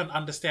don't even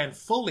understand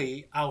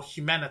fully our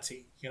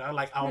humanity, you know,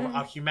 like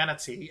our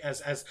humanity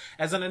as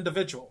an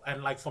individual.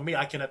 And like for me,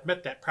 I can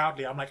admit that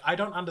proudly. I'm like, I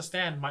don't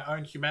understand my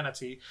own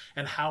humanity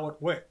and how it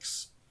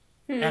works.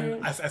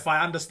 And if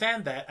I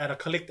understand that at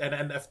a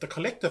and if the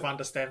collective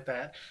understand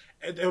that,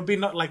 it would be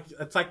not like,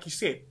 it's like you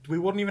said, we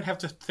wouldn't even have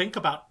to think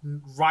about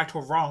right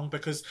or wrong,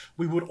 because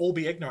we would all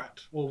be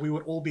ignorant, or we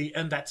would all be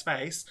in that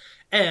space.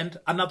 And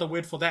another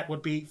word for that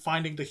would be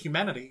finding the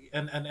humanity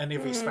in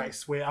every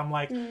space, where I'm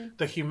like,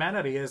 the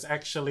humanity is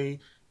actually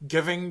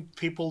giving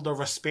people the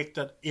respect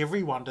that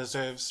everyone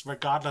deserves,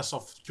 regardless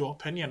of your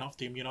opinion of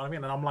them, you know what I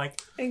mean? And I'm like,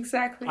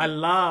 exactly. I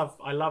love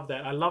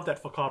that. I love that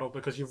for Caro,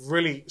 because you've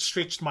really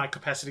stretched my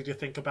capacity to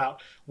think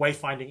about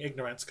wayfinding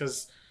ignorance,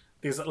 because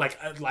there's like,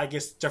 I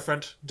guess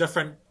different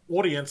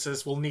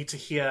audiences will need to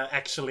hear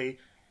actually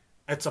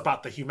it's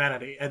about the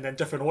humanity, and then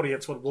different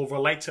audience will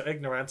relate to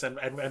ignorance and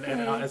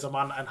as a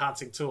man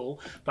enhancing tool,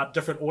 but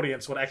different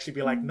audience would actually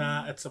be like,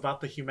 nah, it's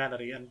about the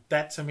humanity. And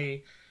that, to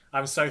me,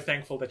 I'm so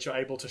thankful that you're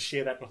able to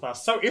share that with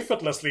us so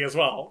effortlessly as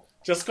well.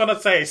 Just gonna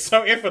say,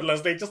 so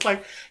effortlessly, just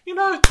like, you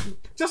know,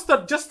 just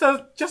a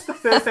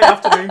Thursday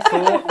afternoon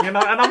thought, you know.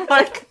 And I'm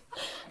like,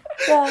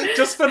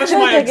 just finish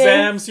my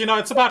exams, you know.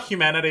 It's about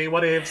humanity,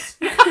 whatevs.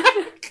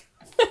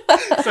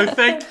 So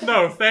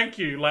thank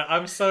you. Like,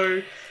 I'm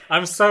so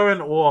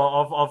in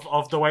awe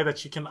of the way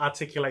that you can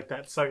articulate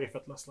that so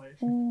effortlessly.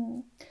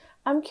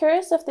 I'm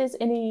curious if there's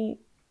any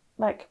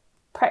like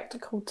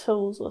practical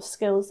tools or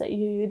skills that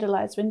you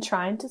utilize when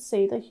trying to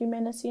see the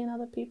humanity in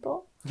other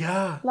people.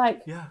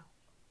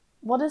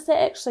 What does that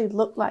actually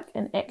look like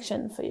in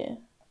action for you?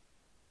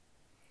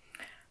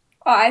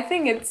 I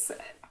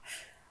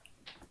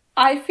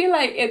feel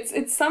like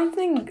it's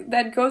something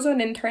that goes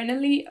on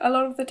internally a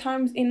lot of the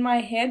times in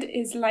my head.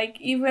 Is like,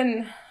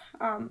 even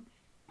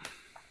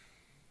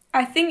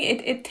I think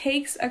it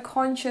takes a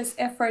conscious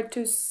effort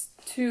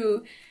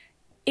to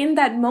in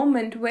that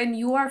moment when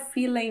you are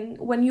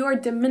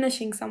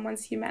diminishing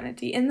someone's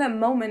humanity, in that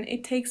moment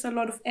it takes a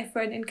lot of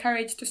effort and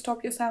courage to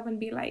stop yourself and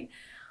be like,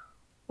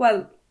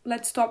 well,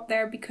 let's stop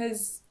there,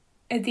 because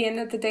at the end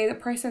of the day, the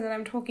person that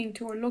I'm talking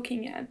to or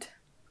looking at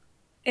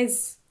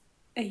is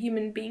a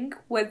human being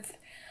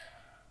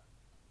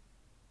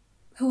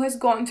who has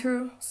gone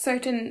through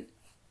certain,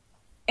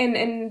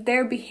 and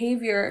their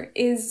behavior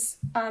is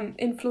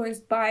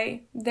influenced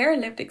by their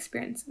lived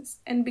experiences,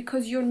 and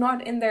because you're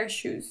not in their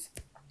shoes.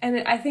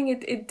 And I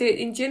think it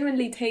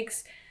genuinely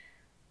takes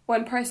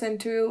one person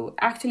to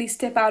actually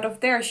step out of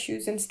their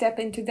shoes and step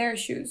into their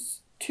shoes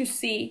to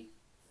see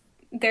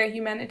their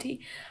humanity.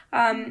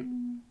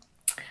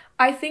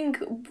 I think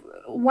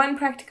one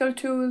practical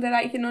tool that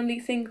I can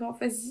only think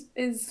of is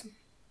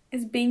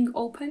being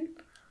open.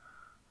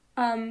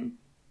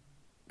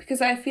 Because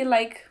I feel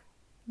like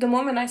the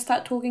moment I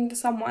start talking to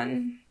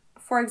someone,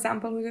 for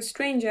example, who's a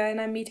stranger,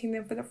 and I'm meeting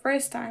them for the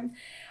first time,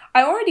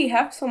 I already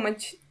have so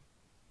much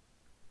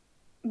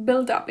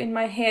build up in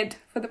my head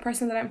for the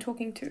person that I'm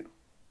talking to.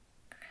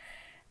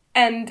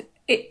 And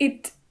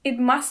it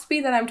must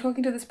be that I'm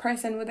talking to this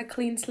person with a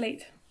clean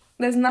slate.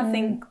 There's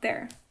nothing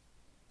there.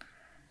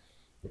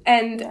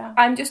 And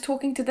I'm just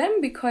talking to them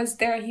because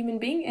they're a human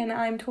being, and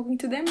I'm talking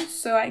to them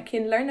so I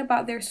can learn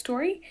about their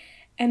story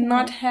and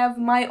not have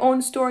my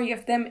own story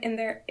of them in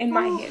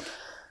my head.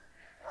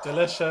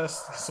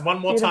 Delicious. So one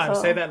more time.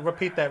 Say that.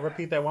 Repeat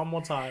that one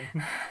more time.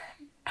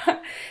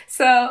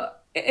 So,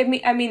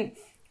 I mean,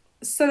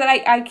 so that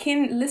I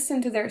can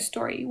listen to their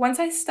story. Once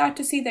I start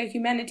to see their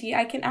humanity,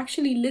 I can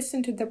actually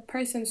listen to the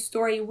person's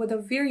story with a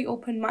very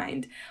open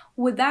mind,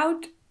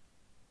 without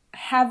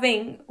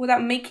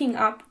making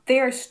up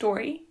their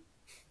story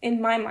in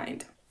my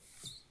mind.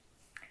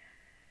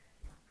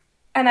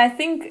 And I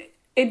think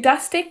it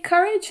does take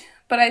courage,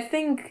 but I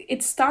think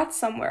it starts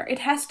somewhere. It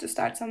has to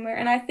start somewhere.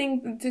 And I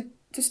think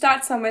to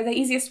start somewhere, the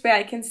easiest way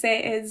I can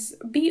say is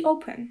be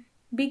open,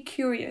 be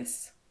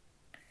curious.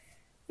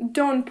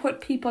 Don't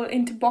put people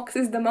into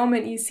boxes the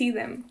moment you see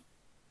them.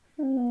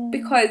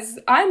 Because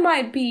I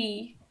might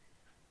be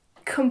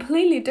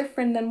completely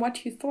different than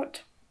what you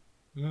thought.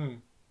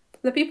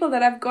 the people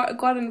that I've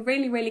gotten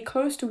really, really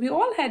close to, we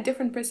all had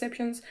different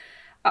perceptions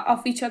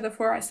of each other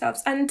for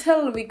ourselves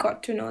until we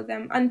got to know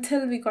them,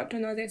 until we got to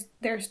know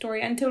their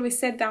story, until we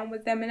sat down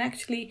with them and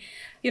actually,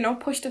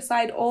 pushed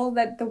aside all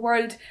that the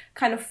world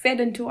kind of fed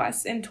into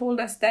us and told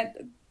us that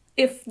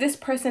if this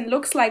person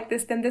looks like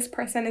this, then this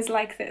person is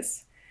like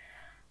this.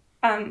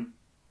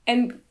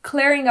 And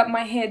clearing up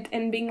my head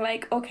and being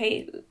like,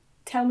 okay,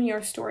 tell me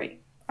your story.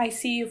 I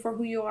see you for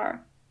who you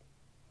are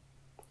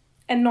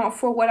and not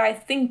for what I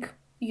think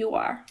you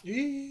are.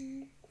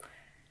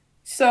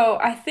 So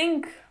I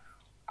think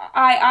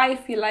I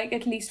feel like,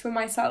 at least for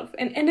myself,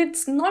 and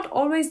it's not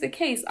always the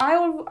case.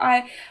 I'm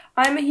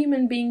a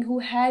human being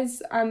who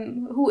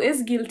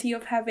is guilty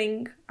of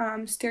having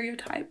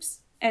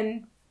stereotypes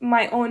and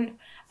my own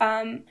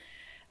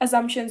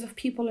assumptions of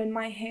people in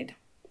my head.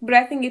 But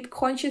I think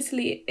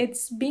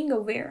it's being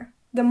aware.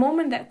 The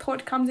moment that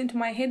thought comes into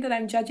my head that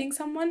I'm judging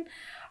someone,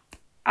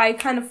 I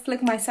kind of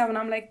flick myself and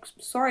I'm like,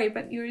 sorry,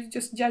 but you're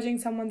just judging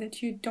someone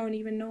that you don't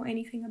even know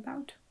anything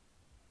about.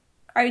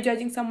 Are you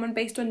judging someone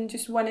based on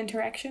just one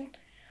interaction?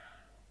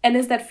 And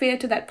is that fair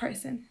to that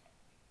person?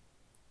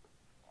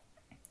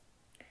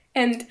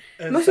 And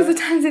most of the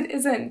times it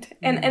isn't.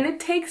 And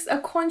it takes a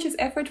conscious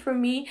effort for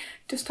me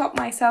to stop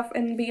myself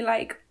and be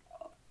like,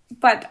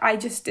 but I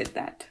just did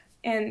that.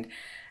 And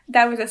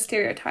that was a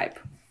stereotype.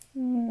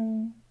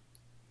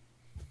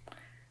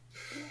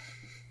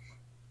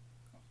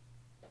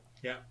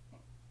 Yeah.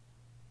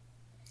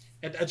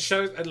 It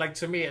shows, like,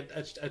 to me,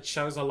 it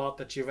shows a lot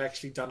that you've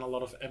actually done a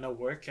lot of inner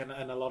work and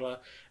a lot of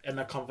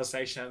inner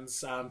conversations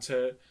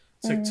to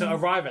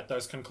arrive at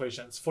those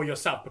conclusions for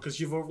yourself, because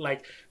you've,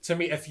 like, to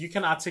me, if you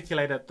can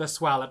articulate it this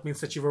well, it means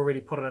that you've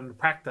already put it into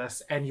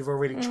practice and you've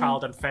already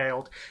trialed and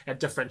failed at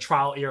different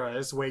trial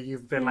eras where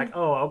you've been like,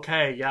 oh,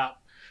 okay, yeah.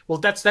 Well,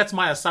 that's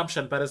my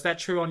assumption, but is that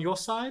true on your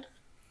side?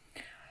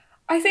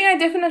 I think I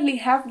definitely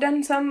have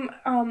done some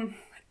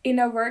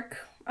inner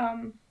work.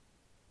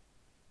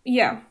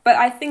 Yeah, but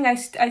I think I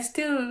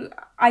still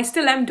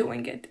am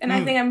doing it. And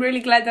I think I'm really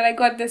glad that I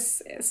got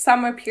this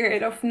summer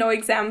period of no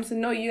exams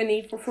and no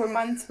uni for 4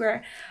 months,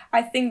 where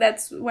I think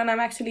that's when I'm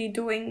actually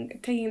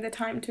taking the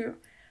time to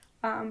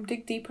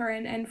dig deeper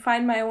and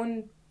find my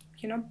own,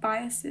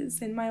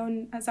 biases and my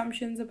own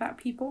assumptions about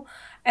people.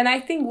 And I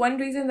think one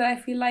reason that I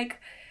feel like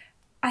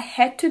I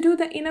had to do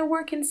the inner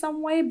work in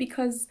some way,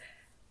 because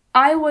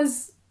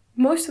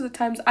most of the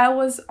times I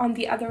was on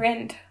the other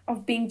end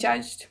of being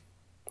judged,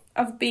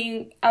 of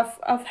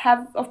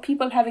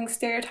people having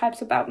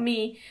stereotypes about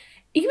me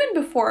even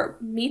before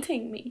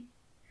meeting me.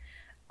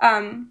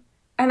 And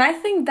I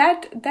think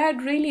that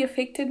really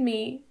affected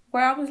me,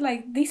 where I was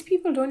like, these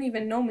people don't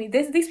even know me.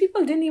 These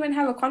people didn't even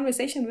have a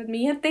conversation with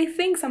me, yet they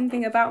think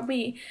something about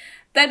me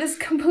that is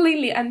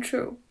completely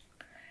untrue.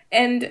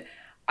 And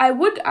I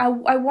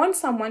want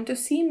someone to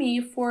see me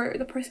for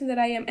the person that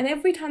I am. And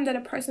every time that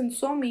a person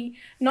saw me,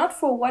 not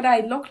for what I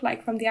looked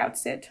like from the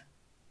outset,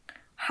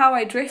 how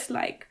I dressed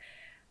like,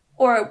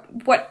 or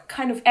what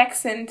kind of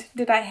accent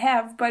did I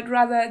have, but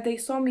rather they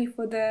saw me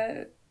for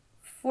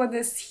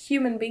this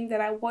human being that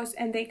I was,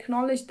 and they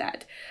acknowledged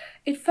that.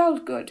 It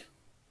felt good.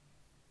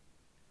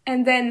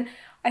 And then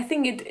I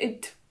think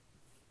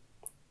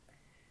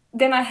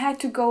then I had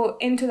to go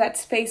into that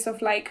space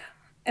of like,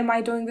 am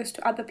I doing this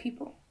to other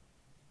people?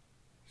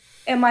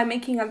 Am I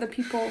making other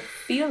people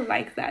feel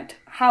like that?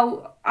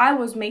 How I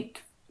was made,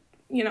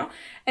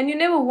 And you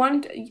never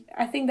want,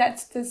 I think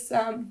that's this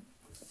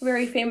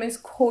very famous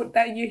quote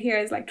that you hear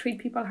is like, treat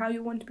people how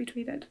you want to be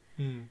treated.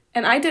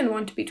 And I didn't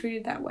want to be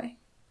treated that way.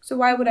 So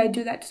why would I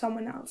do that to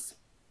someone else?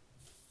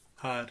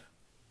 Hard.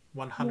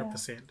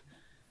 100%.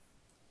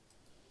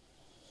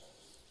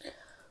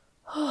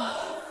 Yeah.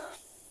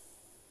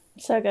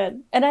 So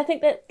good. And I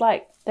think that,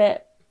 like,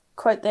 that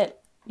quote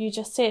that you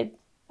just said,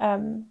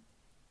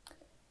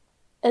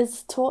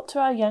 is taught to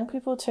our young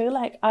people too.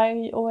 Like,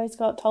 I always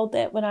got told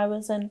that when I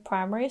was in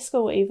primary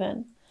school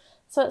even.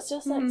 So it's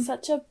just like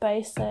such a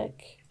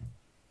basic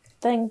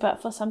thing,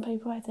 but for some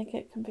people I think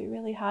it can be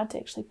really hard to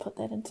actually put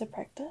that into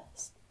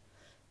practice.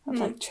 Of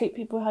like, treat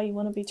people how you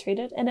want to be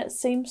treated. And it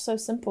seems so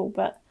simple,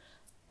 but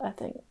I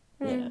think,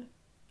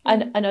 I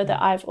know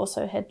that I've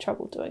also had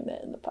trouble doing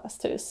that in the past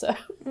too, so...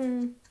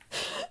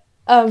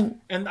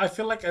 And I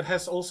feel like it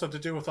has also to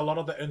do with a lot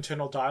of the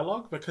internal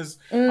dialogue, because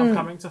I'm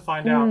coming to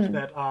find out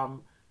that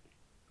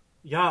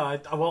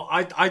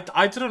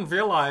I didn't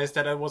realize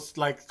that it was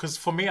like, because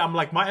for me, I'm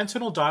like, my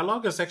internal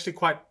dialogue is actually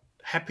quite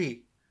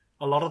happy,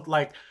 a lot of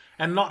like,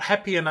 and not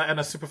happy in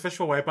a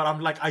superficial way, but I'm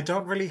like, I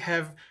don't really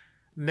have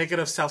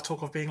negative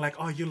self-talk of being like,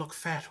 oh, you look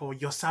fat, or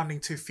you're sounding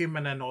too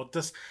feminine, or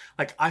this.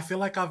 Like, I feel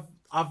like I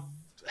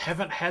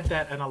haven't had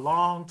that in a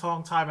long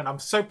time, and I'm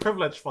so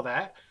privileged for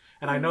that.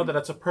 And I know that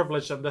it's a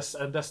privilege in this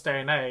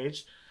day and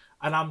age.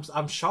 And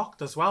I'm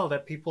shocked as well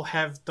that people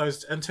have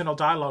those internal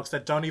dialogues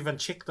that don't even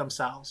check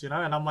themselves, And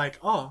I'm like,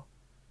 oh.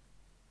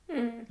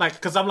 Like,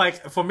 because I'm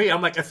like, for me,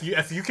 I'm like,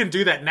 if you can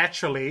do that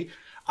naturally,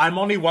 I'm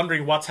only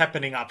wondering what's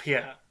happening up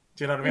here.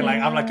 Do you know what I mean?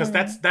 Like I'm like, because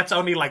that's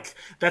only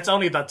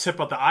the tip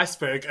of the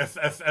iceberg.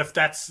 If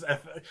that's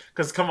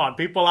because come on,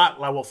 people are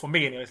like, well, for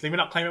me anyways. Let me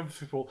not claim it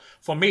for people.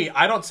 For me,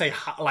 I don't say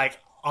like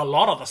a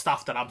lot of the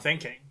stuff that I'm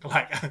thinking,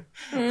 like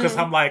because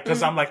I'm like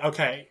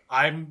okay,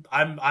 I'm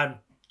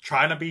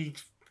trying to be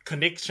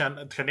connection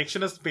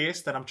is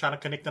best, and I'm trying to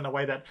connect in a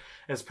way that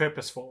is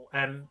purposeful.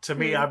 And to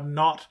me, I'm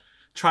not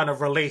trying to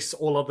release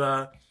all of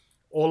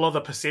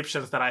the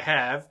perceptions that I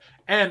have,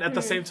 and at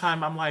the same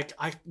time, I'm like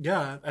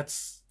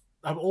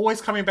I'm always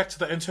coming back to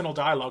the internal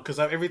dialogue, because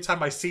every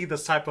time I see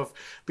this type of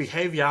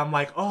behavior, I'm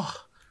like, oh,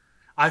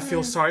 I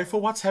feel sorry for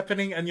what's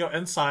happening in your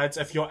insides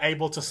if you're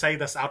able to say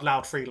this out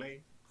loud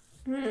freely.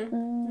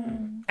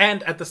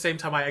 And at the same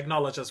time, I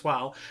acknowledge as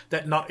well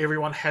that not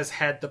everyone has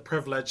had the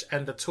privilege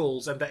and the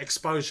tools and the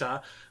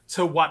exposure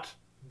to what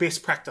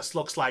best practice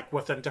looks like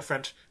within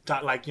different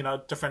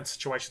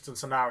situations and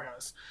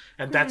scenarios.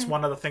 And that's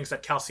one of the things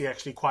that Kelsey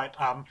actually quite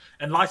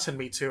enlightened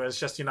me to, is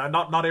just,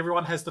 not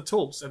everyone has the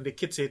tools and the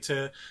kits here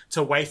to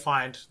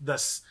wayfind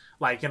this,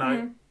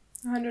 100%.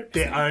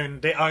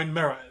 their own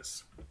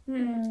mirrors.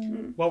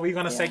 What were you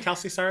going to say,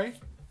 Kelsey? Sorry?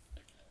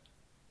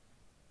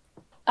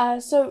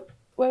 So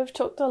we've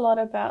talked a lot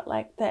about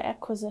like the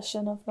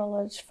acquisition of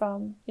knowledge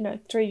from,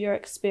 through your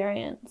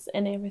experience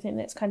and everything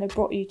that's kind of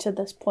brought you to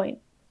this point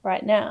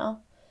right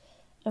now.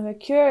 And we're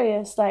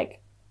curious, like,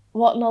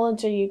 what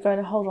knowledge are you going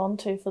to hold on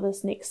to for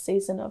this next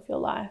season of your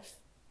life?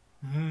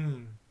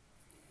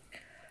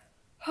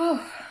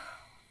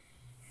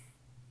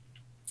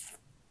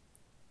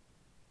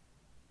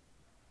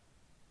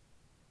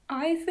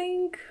 I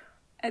think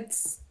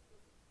it's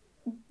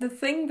the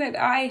thing that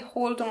I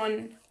hold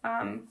on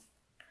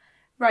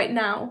right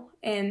now,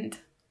 and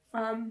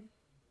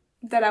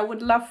that I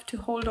would love to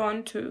hold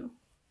on to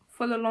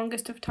for the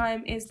longest of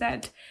time, is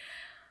that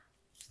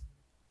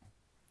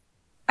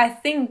I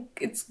think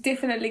it's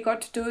definitely got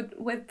to do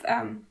with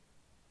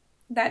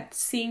that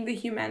seeing the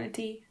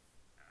humanity,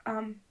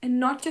 and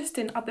not just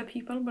in other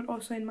people, but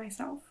also in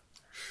myself.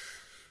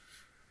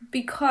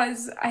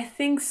 Because I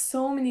think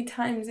so many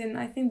times, and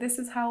I think this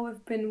is how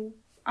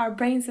our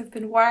brains have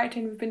been wired,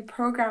 and we've been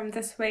programmed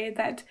this way,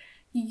 that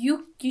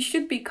you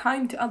should be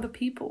kind to other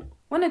people.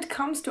 When it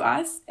comes to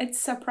us, it's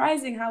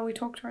surprising how we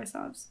talk to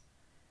ourselves.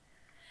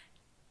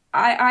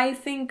 I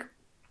think,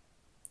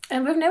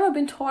 and we've never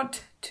been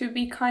taught to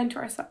be kind to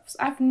ourselves.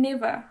 I've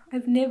never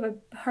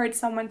heard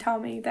someone tell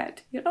me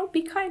that,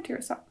 be kind to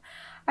yourself.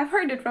 I've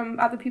heard it from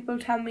other people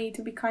tell me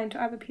to be kind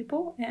to other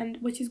people, and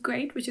which is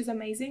great, which is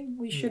amazing.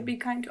 We should be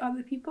kind to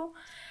other people.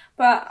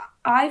 But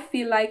I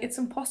feel like it's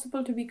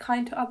impossible to be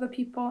kind to other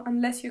people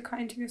unless you're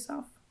kind to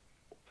yourself.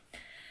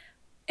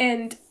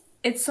 And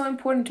it's so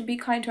important to be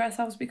kind to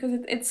ourselves,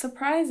 because it's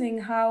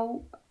surprising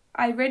how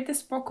I read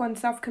this book on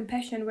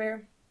self-compassion,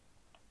 where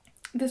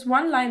this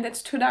one line that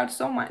stood out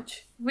so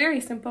much, very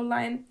simple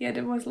line, yet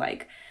it was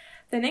like,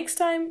 the next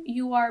time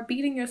you are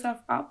beating yourself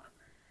up,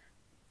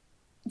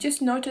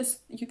 just notice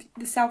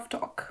the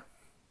self-talk.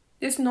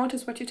 Just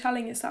notice what you're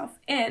telling yourself,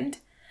 and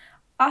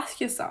ask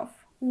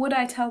yourself, would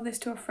I tell this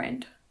to a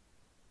friend?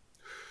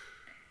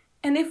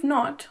 And if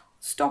not,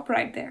 stop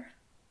right there.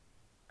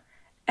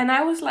 And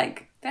I was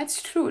like,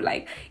 that's true.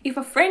 Like, if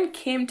a friend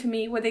came to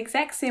me with the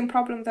exact same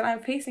problem that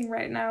I'm facing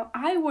right now,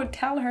 I would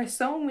tell her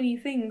so many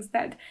things,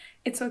 that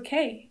it's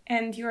okay,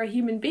 and you're a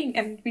human being,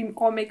 and we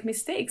all make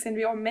mistakes, and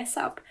we all mess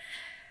up.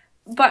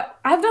 But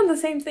I've done the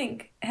same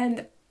thing,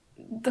 and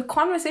the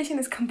conversation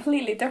is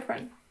completely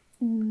different.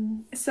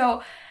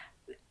 So,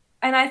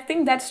 and I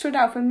think that stood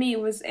out for me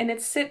and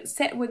it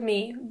sat with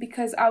me,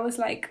 because I was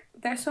like,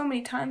 there's so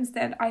many times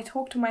that I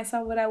talk to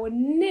myself that I would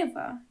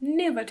never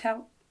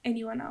tell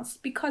anyone else.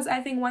 Because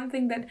I think one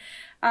thing that,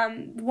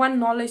 one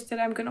knowledge that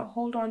I'm going to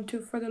hold on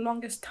to for the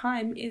longest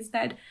time, is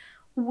that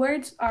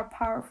words are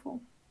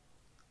powerful,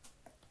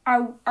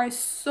 are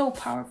so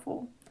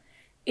powerful.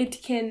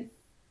 It can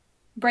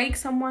break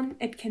someone,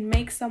 it can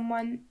make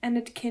someone, and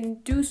it can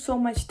do so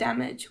much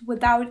damage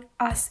without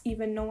us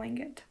even knowing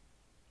it.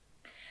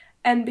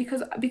 And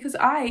because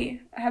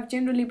I have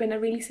generally been a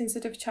really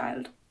sensitive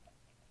child,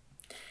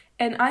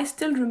 and I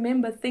still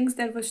remember things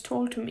that was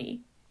told to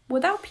me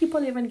without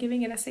people even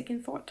giving it a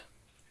second thought.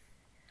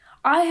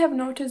 I have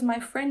noticed my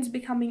friends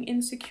becoming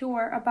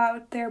insecure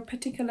about their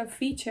particular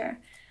feature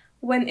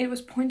when it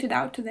was pointed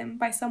out to them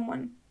by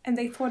someone, and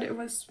they thought it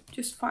was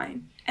just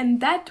fine. And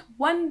that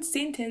one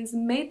sentence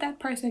made that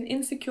person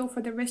insecure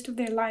for the rest of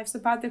their lives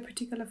about their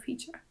particular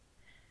feature.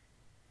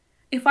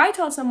 If I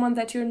tell someone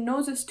that your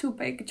nose is too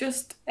big,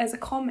 just as a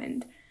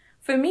comment,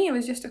 for me it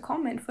was just a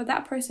comment. For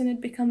that person,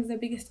 it becomes their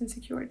biggest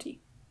insecurity.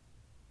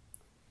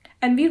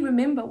 And we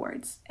remember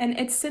words, and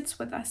it sits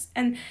with us.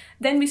 And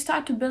then we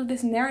start to build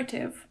this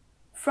narrative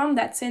from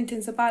that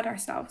sentence about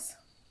ourselves.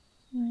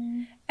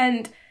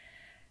 And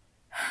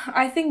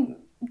I think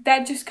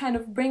that just kind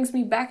of brings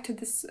me back to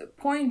this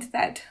point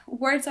that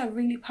words are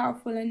really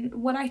powerful, and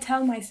what I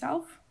tell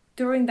myself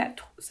during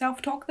that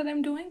self-talk that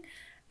I'm doing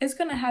is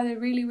going to have a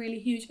really, really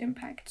huge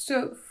impact.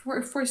 So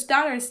for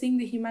starters, seeing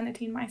the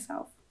humanity in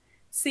myself,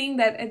 seeing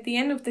that at the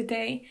end of the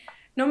day,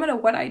 no matter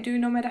what I do,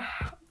 no matter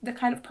the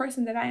kind of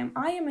person that I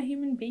am a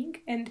human being,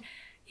 and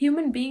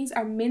human beings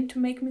are meant to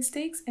make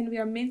mistakes, and we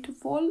are meant to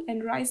fall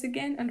and rise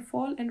again and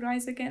fall and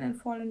rise again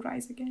and fall and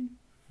rise again.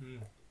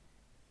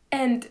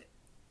 And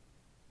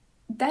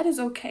that is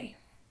okay.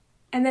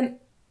 And then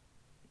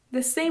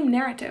the same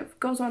narrative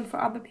goes on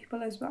for other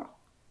people as well.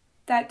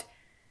 That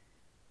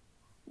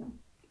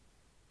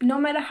no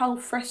matter how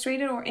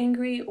frustrated or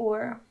angry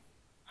or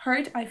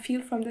hurt I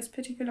feel from this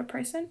particular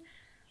person,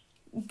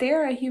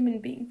 they're a human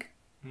being.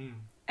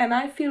 And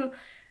I feel,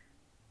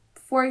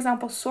 for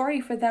example, sorry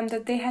for them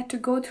that they had to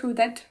go through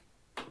that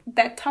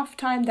tough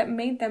time that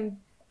made them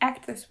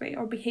act this way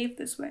or behave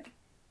this way.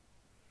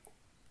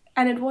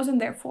 And it wasn't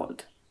their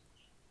fault.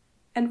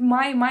 And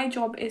my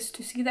job is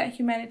to see that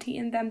humanity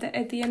in them, that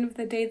at the end of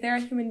the day, they're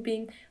a human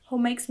being who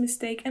makes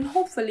mistake and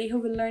hopefully who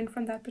will learn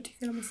from that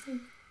particular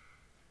mistake.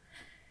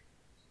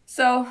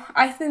 So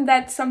I think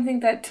that's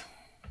something that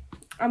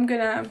I'm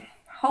gonna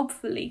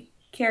hopefully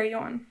carry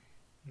on,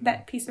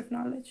 that piece of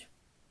knowledge.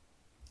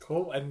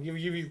 Cool. And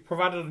you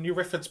provided a new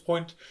reference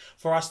point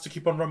for us to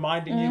keep on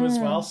reminding you as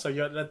well. So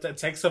it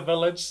takes a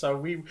village. So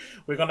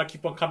we're gonna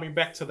keep on coming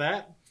back to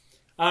that.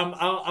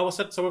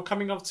 So we're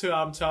coming up to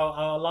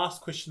our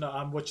last question,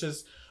 which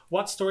is,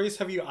 what stories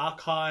have you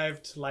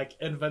archived, like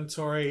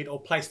inventoried, or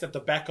placed at the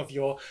back of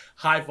your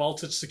high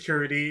voltage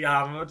security,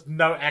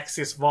 no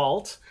access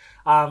vault?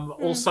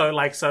 Also,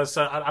 like, so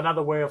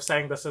another way of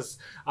saying this is,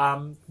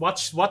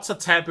 what's a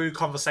taboo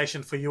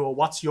conversation for you, or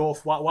what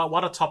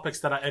are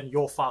topics that are in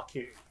your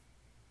FAQ?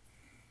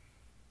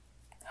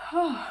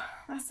 Oh,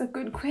 that's a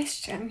good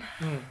question.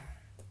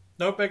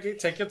 No biggie,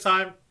 take your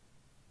time.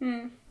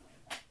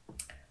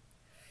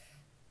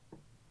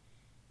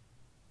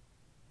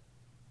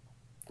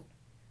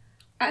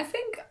 I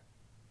think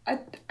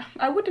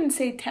I wouldn't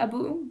say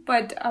taboo,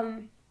 but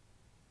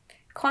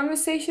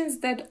conversations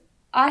that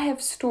I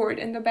have stored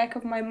in the back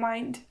of my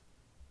mind,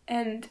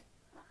 and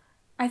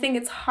I think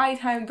it's high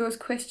time those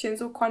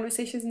questions or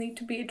conversations need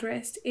to be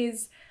addressed,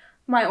 is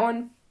my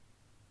own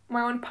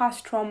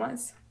past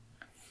traumas.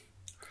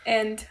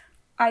 And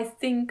I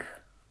think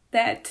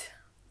that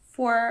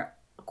for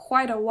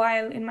quite a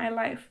while in my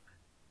life,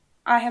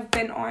 I have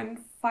been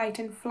on fight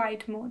and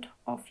flight mode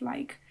of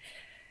like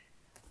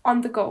on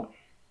the go.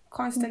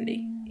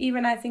 Constantly.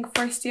 Even I think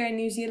first year in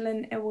New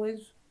Zealand, it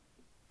was,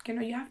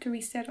 you have to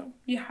resettle.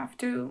 You have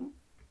to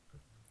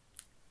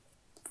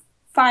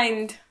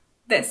find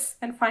this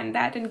and find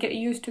that and get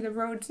used to the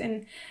roads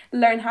and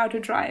learn how to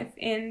drive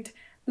and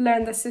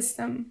learn the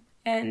system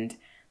and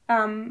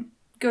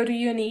go to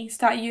uni,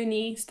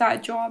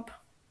 start job.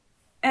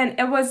 And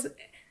that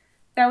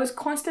was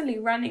constantly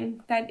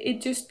running, that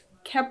it just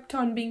kept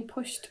on being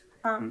pushed,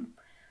 and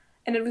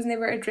it was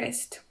never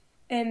addressed.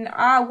 And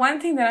one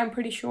thing that I'm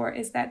pretty sure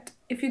is that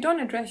if you don't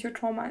address your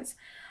traumas,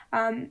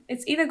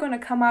 it's either going to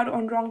come out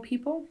on wrong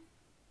people,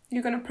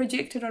 you're going to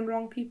project it on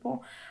wrong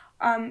people,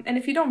 and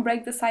if you don't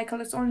break the cycle,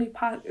 it's only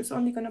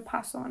going to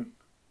pass on.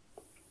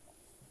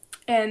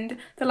 And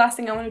the last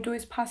thing I want to do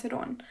is pass it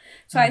on.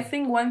 So I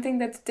think one thing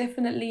that's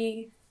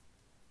definitely,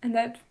 and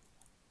that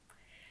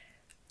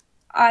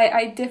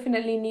I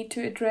definitely need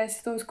to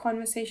address those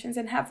conversations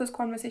and have those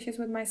conversations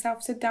with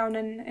myself, sit down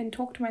and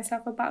talk to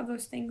myself about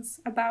those things,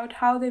 about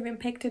how they've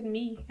impacted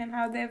me and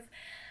how they've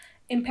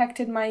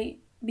impacted my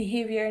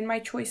behavior and my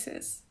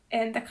choices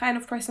and the kind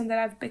of person that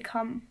I've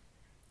become.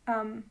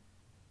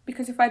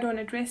 Because if I don't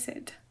address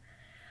it,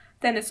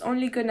 then it's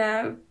only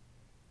gonna,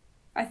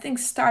 I think,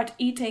 start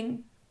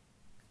eating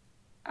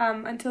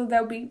until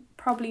there'll be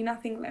probably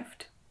nothing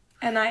left.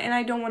 And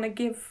I don't want to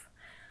give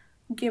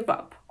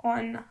up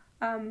on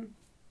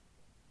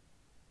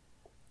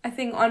I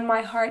think on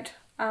my heart,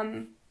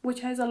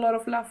 which has a lot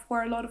of love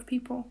for a lot of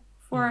people,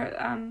 for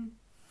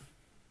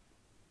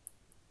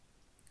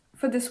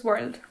this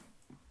world.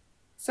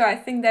 So I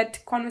think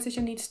that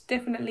conversation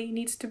definitely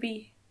needs to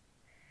be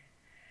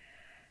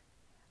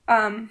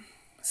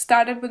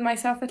started with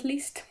myself at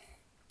least.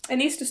 It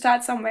needs to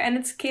start somewhere, and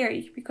it's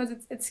scary because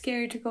it's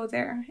scary to go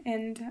there,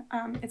 and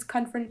it's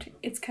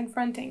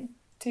confronting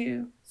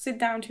to sit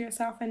down to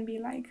yourself and be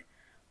like,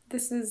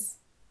 this is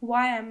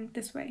why I'm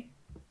this way.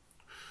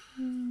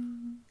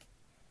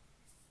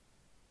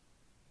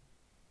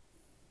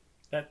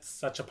 That's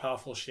such a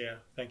powerful share.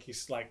 Thank you.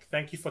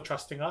 Thank you for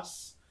trusting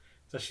us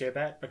to share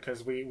that,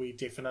 because we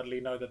definitely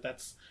know that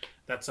that's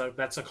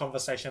a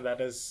conversation that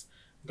is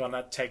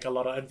gonna take a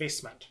lot of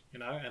investment,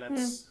 and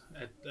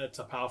it's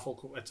a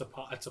powerful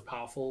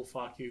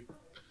FAQ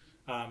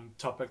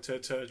topic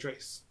to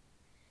address.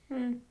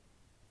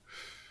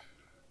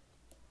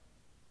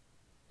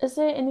 Is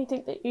there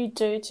anything that you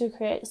do to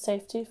create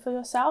safety for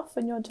yourself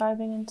when you're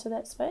diving into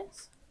that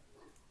space?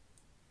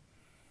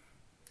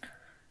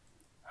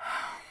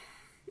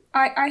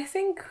 I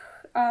think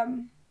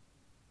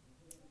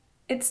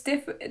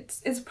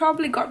it's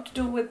probably got to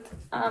do with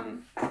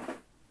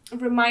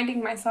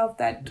reminding myself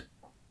that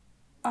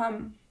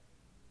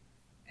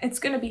it's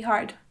going to be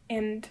hard,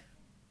 and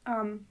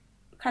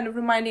kind of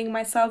reminding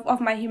myself of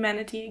my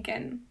humanity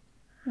again.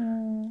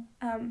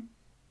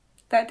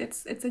 that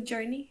it's a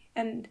journey,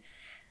 and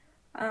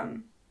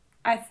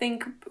I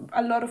think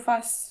a lot of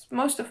us,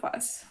 most of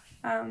us,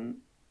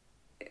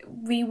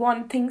 we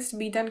want things to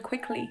be done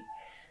quickly.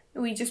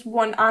 We just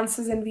want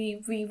answers, and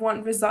we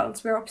want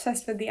results. We're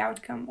obsessed with the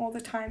outcome all the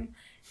time,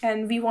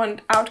 and we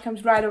want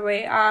outcomes right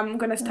away. I'm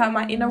going to start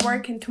my inner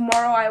work, and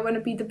tomorrow I want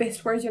to be the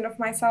best version of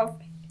myself.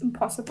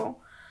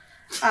 Impossible.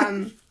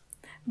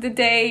 The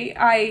day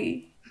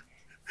I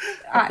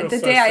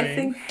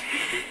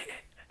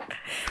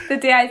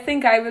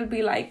think I will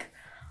be like,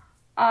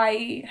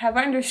 I have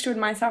understood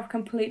myself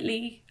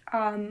completely.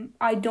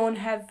 I've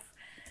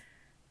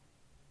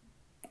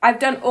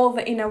done all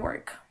the inner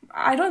work.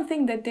 I don't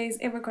think that day is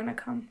ever gonna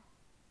come.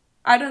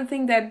 I don't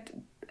think that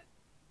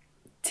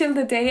till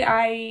the day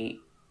I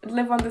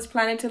live on this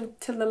planet,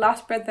 till the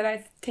last breath that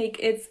I take,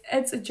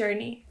 it's a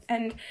journey.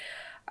 And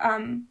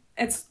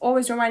it's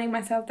always reminding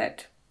myself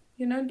that,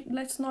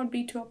 let's not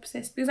be too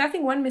obsessed. Because I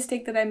think one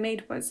mistake that I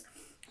made was,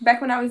 back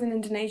when I was in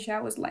Indonesia,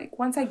 I was like,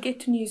 once I get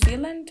to New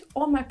Zealand,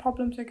 all my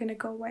problems are gonna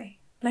go away.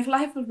 Like,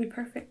 life will be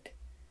perfect.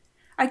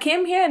 I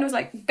came here and it was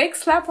like, big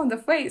slap on the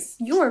face.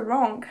 You were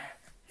wrong.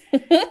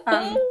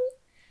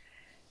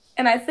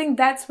 And I think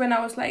that's when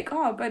I was like,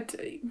 oh, but,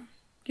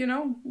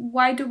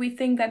 why do we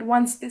think that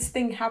once this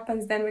thing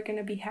happens, then we're going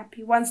to be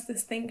happy? Once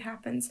this thing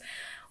happens,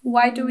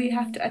 why do we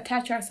have to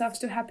attach ourselves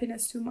to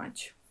happiness too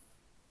much?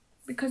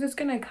 Because it's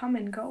going to come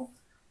and go.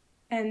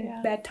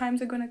 And bad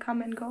times are going to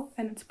come and go.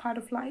 And it's part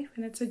of life,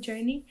 and it's a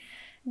journey.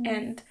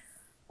 And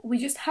we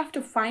just have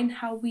to find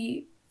how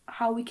we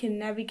can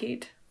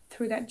navigate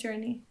through that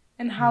journey.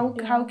 And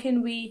how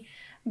can we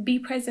be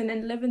present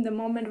and live in the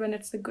moment when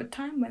it's a good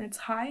time, when it's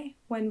high,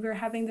 when we're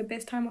having the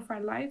best time of our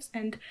lives,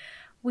 and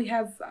we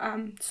have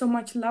so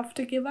much love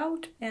to give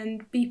out,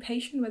 and be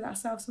patient with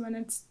ourselves when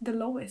it's the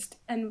lowest,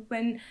 and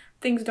when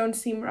things don't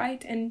seem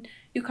right and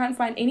you can't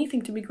find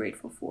anything to be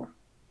grateful for,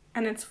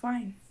 and it's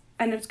fine,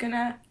 and it's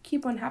gonna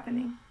keep on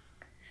happening.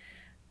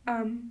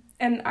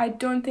 And I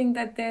don't think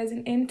that there's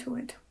an end to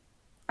it.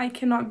 I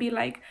cannot be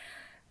like,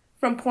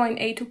 from point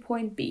A to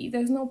point B.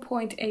 There's no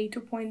point A to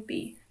point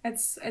B.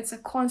 It's a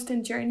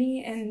constant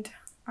journey, and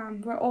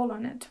we're all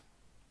on it,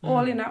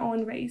 all in our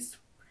own ways.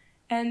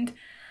 And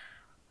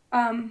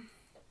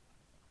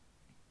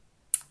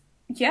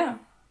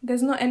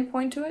there's no end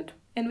point to it,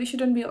 and we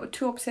shouldn't be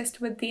too obsessed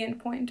with the end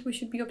point. We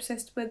should be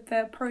obsessed with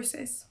the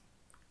process,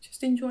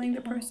 just enjoying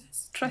the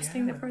process,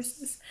 trusting the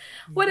process.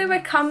 Whatever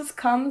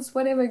comes.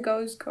 Whatever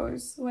goes.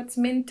 What's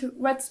meant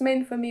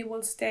for me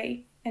will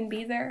stay and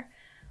be there.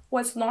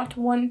 What's not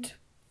won't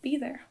be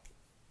there,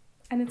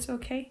 and it's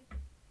okay.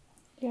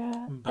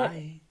 Yeah.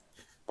 Bye.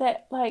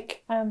 That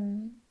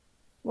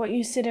what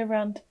you said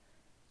around,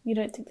 you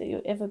don't think that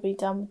you'll ever be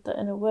done with the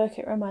inner work.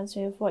 It reminds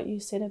me of what you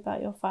said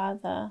about your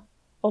father,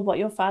 or what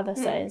your father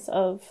says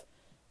of,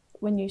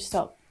 when you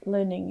stop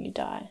learning, you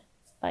die.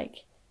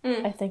 Like,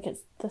 I think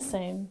it's the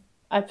same.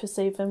 I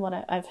perceive, and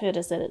what I've heard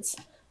is that it's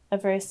a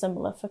very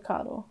similar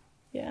whakaaro.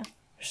 Yeah.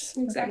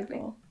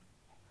 Exactly.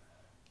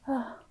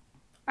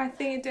 I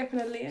think it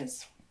definitely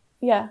is.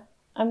 Yeah,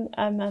 I'm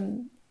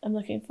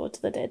looking forward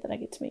to the day that I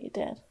get to meet your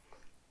dad.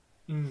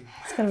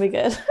 It's gonna be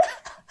good.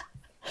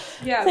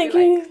 Yeah, thank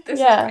you. This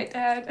is my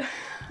dad.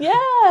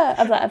 Yeah,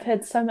 I've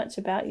heard so much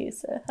about you,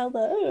 so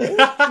hello.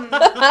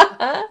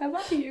 How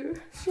about you?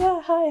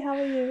 Yeah, hi. How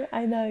are you?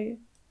 I know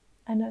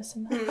so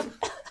much.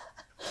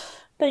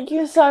 Thank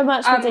you so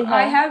much,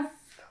 Madiha.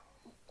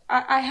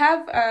 I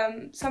have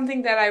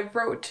something that I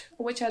wrote,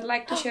 which I'd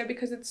like to share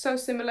because it's so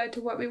similar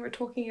to what we were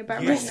talking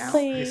about right now.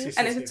 Please. Yes,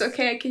 and if it's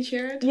okay, I can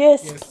share it?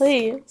 Yes,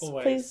 please.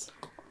 Always.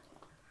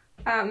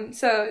 Please.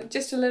 So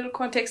just a little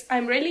context.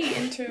 I'm really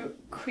into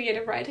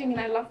creative writing, and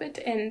I love it.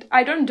 And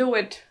I don't do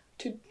it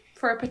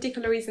for a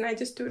particular reason. I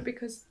just do it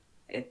because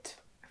it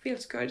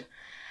feels good.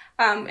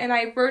 And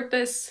I wrote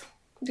this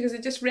because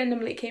it just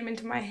randomly came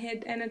into my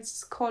head, and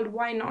it's called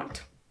Why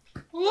Not?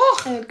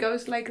 And it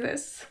goes like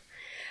this.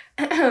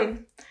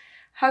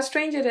 How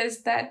strange it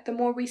is that the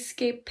more we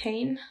escape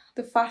pain,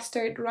 the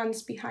faster it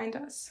runs behind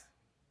us.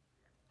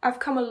 I've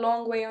come a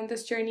long way on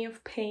this journey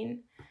of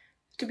pain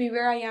to be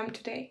where I am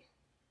today.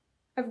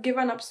 I've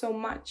given up so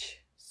much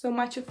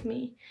of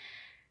me,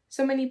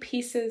 so many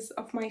pieces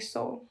of my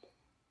soul.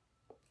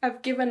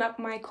 I've given up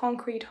my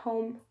concrete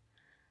home,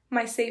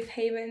 my safe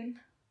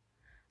haven,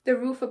 the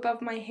roof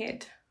above my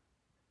head,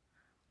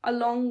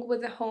 along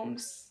with the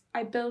homes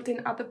I built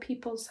in other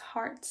people's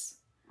hearts.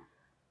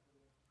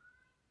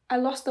 I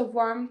lost the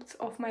warmth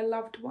of my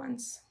loved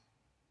ones,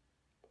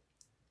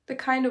 the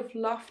kind of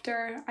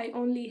laughter I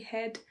only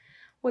had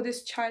with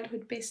his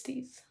childhood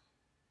besties,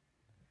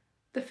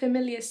 the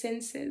familiar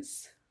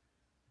senses,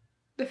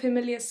 the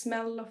familiar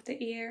smell of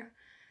the air,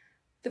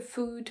 the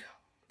food,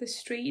 the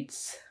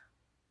streets,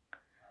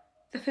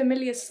 the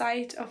familiar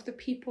sight of the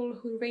people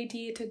who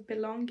radiated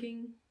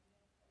belonging,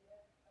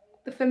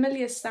 the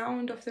familiar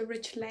sound of the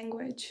rich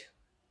language.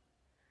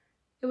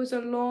 It was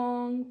a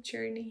long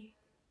journey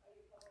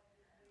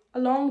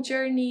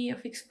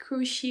of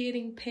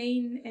excruciating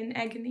pain and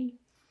agony.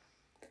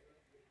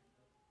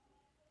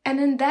 And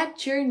in that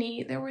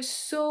journey, there were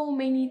so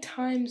many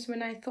times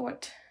when I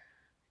thought,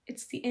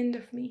 it's the end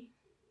of me.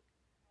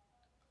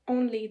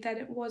 Only that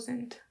it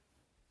wasn't.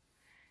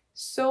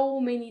 So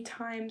many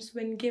times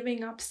when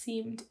giving up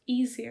seemed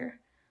easier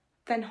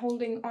than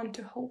holding on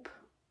to hope,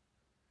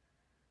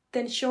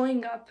 than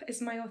showing up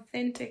as my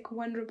authentic,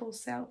 vulnerable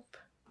self,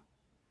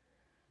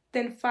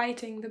 than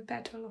fighting the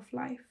battle of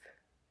life.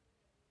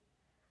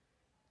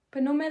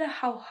 But no matter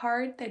how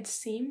hard that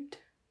seemed,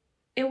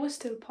 it was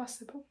still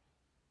possible.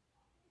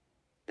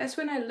 That's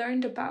when I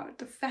learned about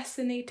the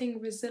fascinating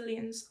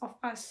resilience of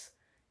us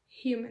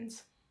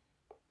humans.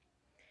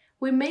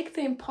 We make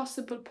the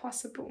impossible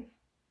possible.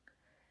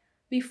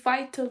 We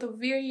fight till the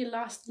very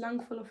last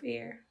lungful of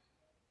air.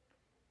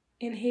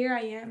 And here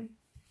I am.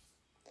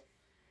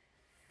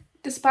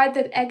 Despite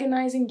that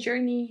agonizing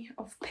journey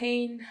of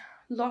pain,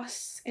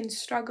 loss, and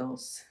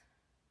struggles,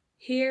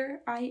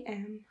 here I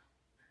am,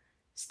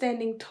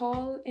 standing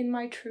tall in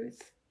my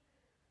truth,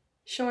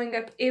 showing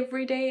up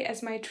every day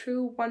as my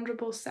true,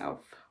 vulnerable self,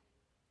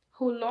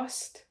 who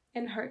lost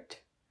and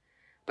hurt,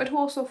 but who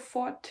also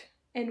fought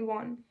and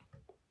won.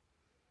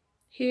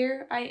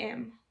 Here I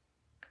am,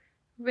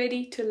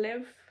 ready to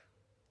live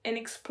and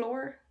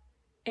explore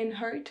and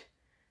hurt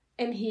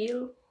and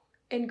heal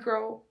and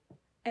grow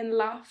and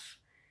laugh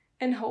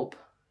and hope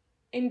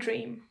and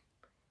dream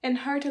and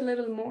hurt a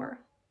little more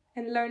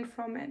and learn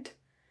from it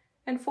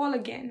and fall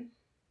again,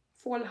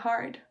 fall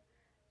hard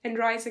and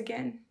rise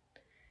again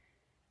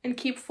and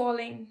keep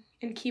falling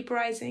and keep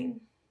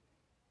rising.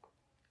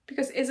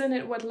 Because isn't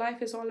it what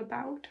life is all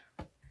about?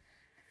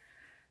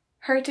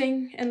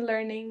 Hurting and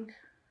learning,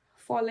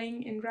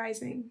 falling and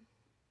rising.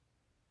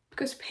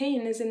 Because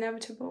pain is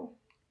inevitable,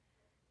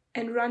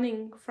 and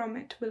running from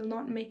it will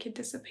not make it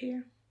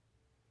disappear.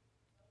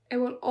 It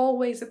will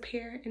always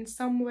appear in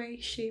some way,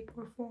 shape,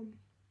 or form.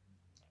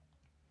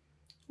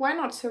 Why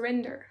not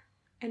surrender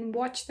and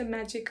watch the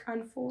magic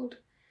unfold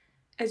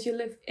as you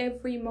live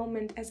every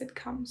moment as it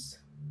comes?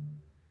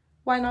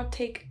 Why not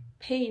take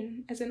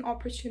pain as an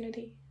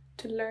opportunity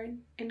to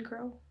learn and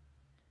grow?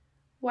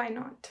 Why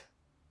not?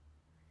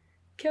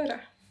 Kia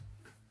ora.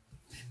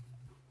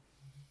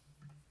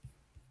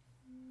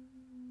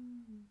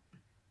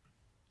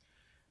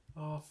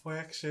 Foi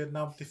actually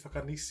Nam Te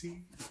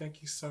Whakanisi.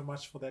 Thank you so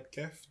much for that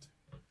gift.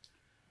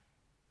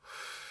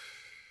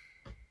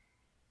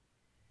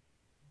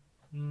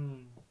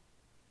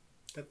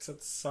 That's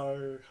it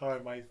so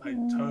home. I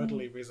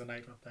totally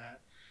resonate with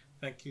that.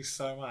 Thank you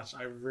so much.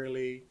 I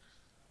really,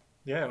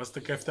 it was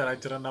the gift that I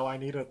didn't know I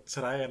needed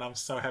today, and I'm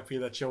so happy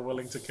that you're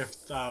willing to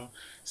gift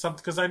some,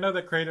 because I know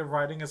that creative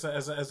writing is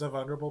a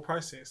vulnerable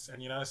process,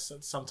 and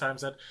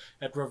sometimes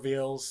it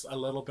reveals a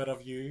little bit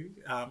of you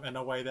in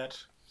a way that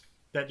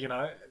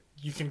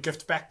you can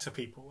gift back to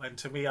people. And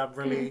to me, I'm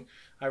really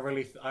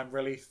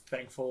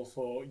thankful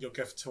for your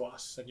gift to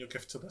us and your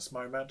gift to this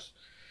moment,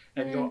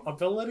 and your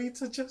ability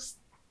to just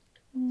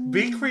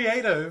be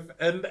creative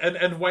and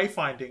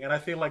wayfinding. And I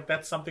feel like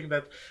that's something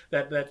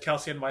that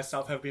Kelsey and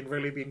myself have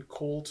been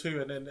called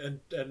to and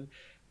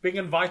being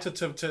invited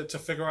to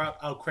figure out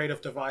our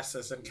creative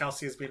devices. And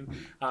Kelsey has been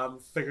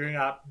figuring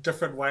out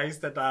different ways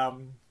that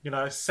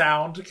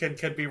sound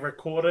can be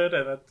recorded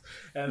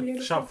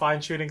and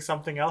fine-tuning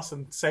something else.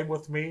 And same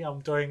with me, I'm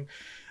doing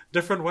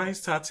different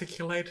ways to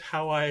articulate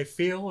how I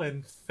feel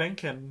and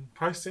think and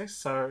process.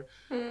 So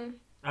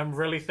I'm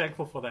really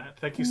thankful for that.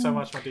 Thank you so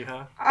much,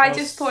 Madiha. I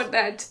just thought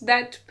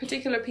that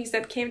particular piece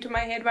that came to my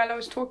head while I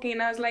was talking,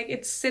 and I was like,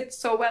 it sits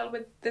so well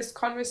with this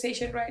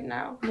conversation right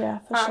now. Yeah,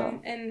 for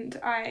sure. And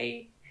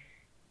I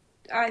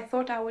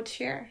thought I would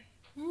share.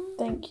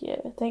 Thank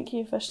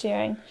you for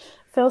sharing.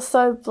 Feel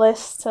so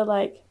blessed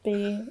to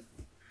be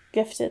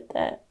gifted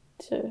that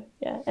too.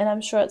 Yeah, and I'm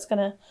sure it's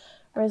gonna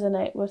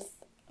resonate with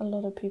a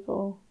lot of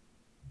people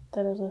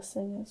that are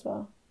listening as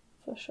well,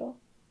 for sure.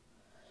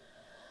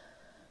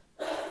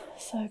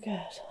 So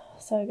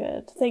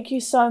good. Thank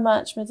you so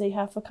much,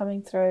 Madiha, for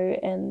coming through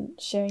and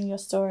sharing your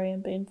story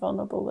and being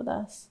vulnerable with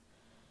us.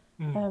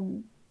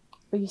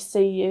 We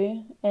see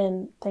you,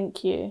 and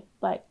thank you.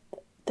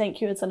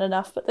 Thank you isn't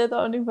enough, but they're the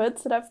only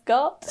words that I've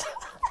got.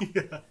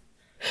 Yeah.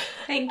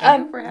 Thank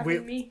you for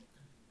having me.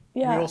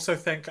 Yeah. We also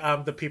thank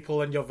the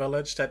people in your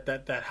village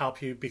that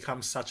help you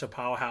become such a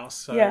powerhouse.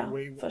 So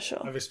for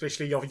sure.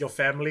 Especially your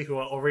family who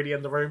are already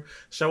in the room.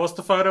 Show us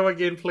the photo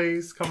again,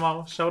 please. Come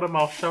on, show them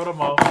off.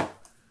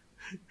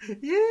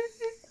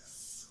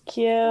 Yes.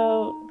 Cute.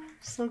 Oh,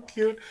 so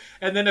cute.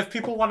 And then if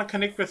people want to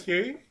connect with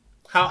you,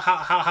 how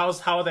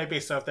are they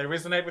best? So if they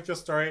resonate with your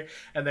story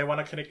and they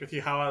want to connect with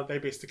you, how are they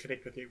best to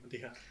connect with you,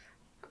 Madiha?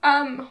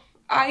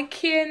 I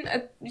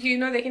can,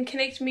 they can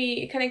connect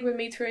with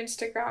me through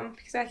Instagram,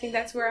 because I think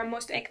that's where I'm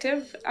most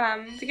active.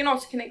 They can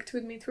also connect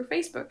with me through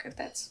Facebook if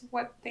that's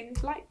what they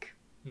like.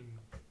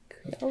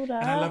 And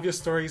I love your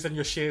stories and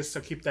your shares,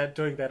 so keep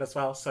doing that as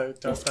well. So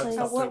don't stop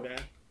doing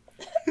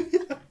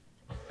that.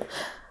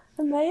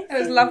 Amazing. It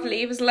was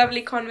lovely. It was a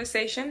lovely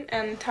conversation,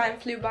 and time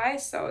flew by.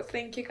 So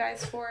thank you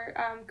guys for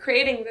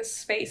creating this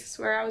space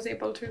where I was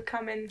able to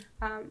come and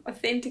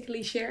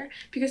authentically share,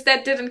 because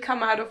that didn't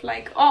come out of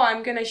like, oh,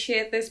 I'm gonna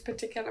share this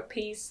particular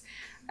piece.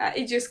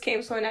 It just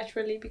came so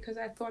naturally because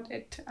I thought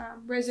it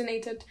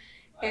resonated,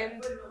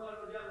 and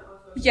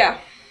yeah.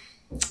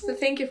 So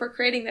thank you for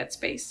creating that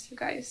space. You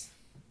guys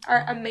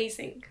are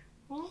amazing.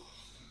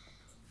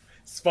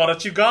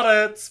 Spotted, you got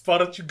it.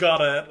 Spotted, you got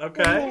it.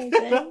 Okay.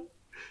 Amazing.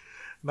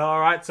 No,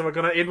 all right. So we're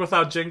gonna end with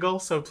our jingle.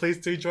 So please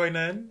do join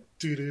in.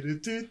 The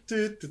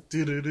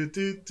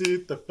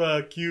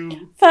fuck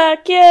you.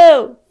 Fuck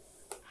you.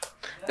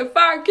 The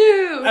fuck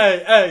you.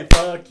 Hey,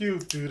 fuck you.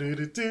 The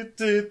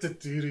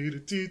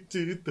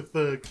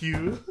fuck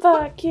you.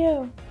 Fuck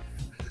you.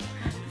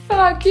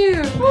 Fuck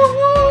you.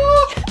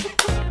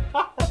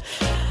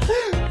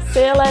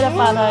 See you later,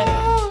 whānau.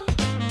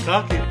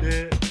 Cock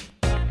it,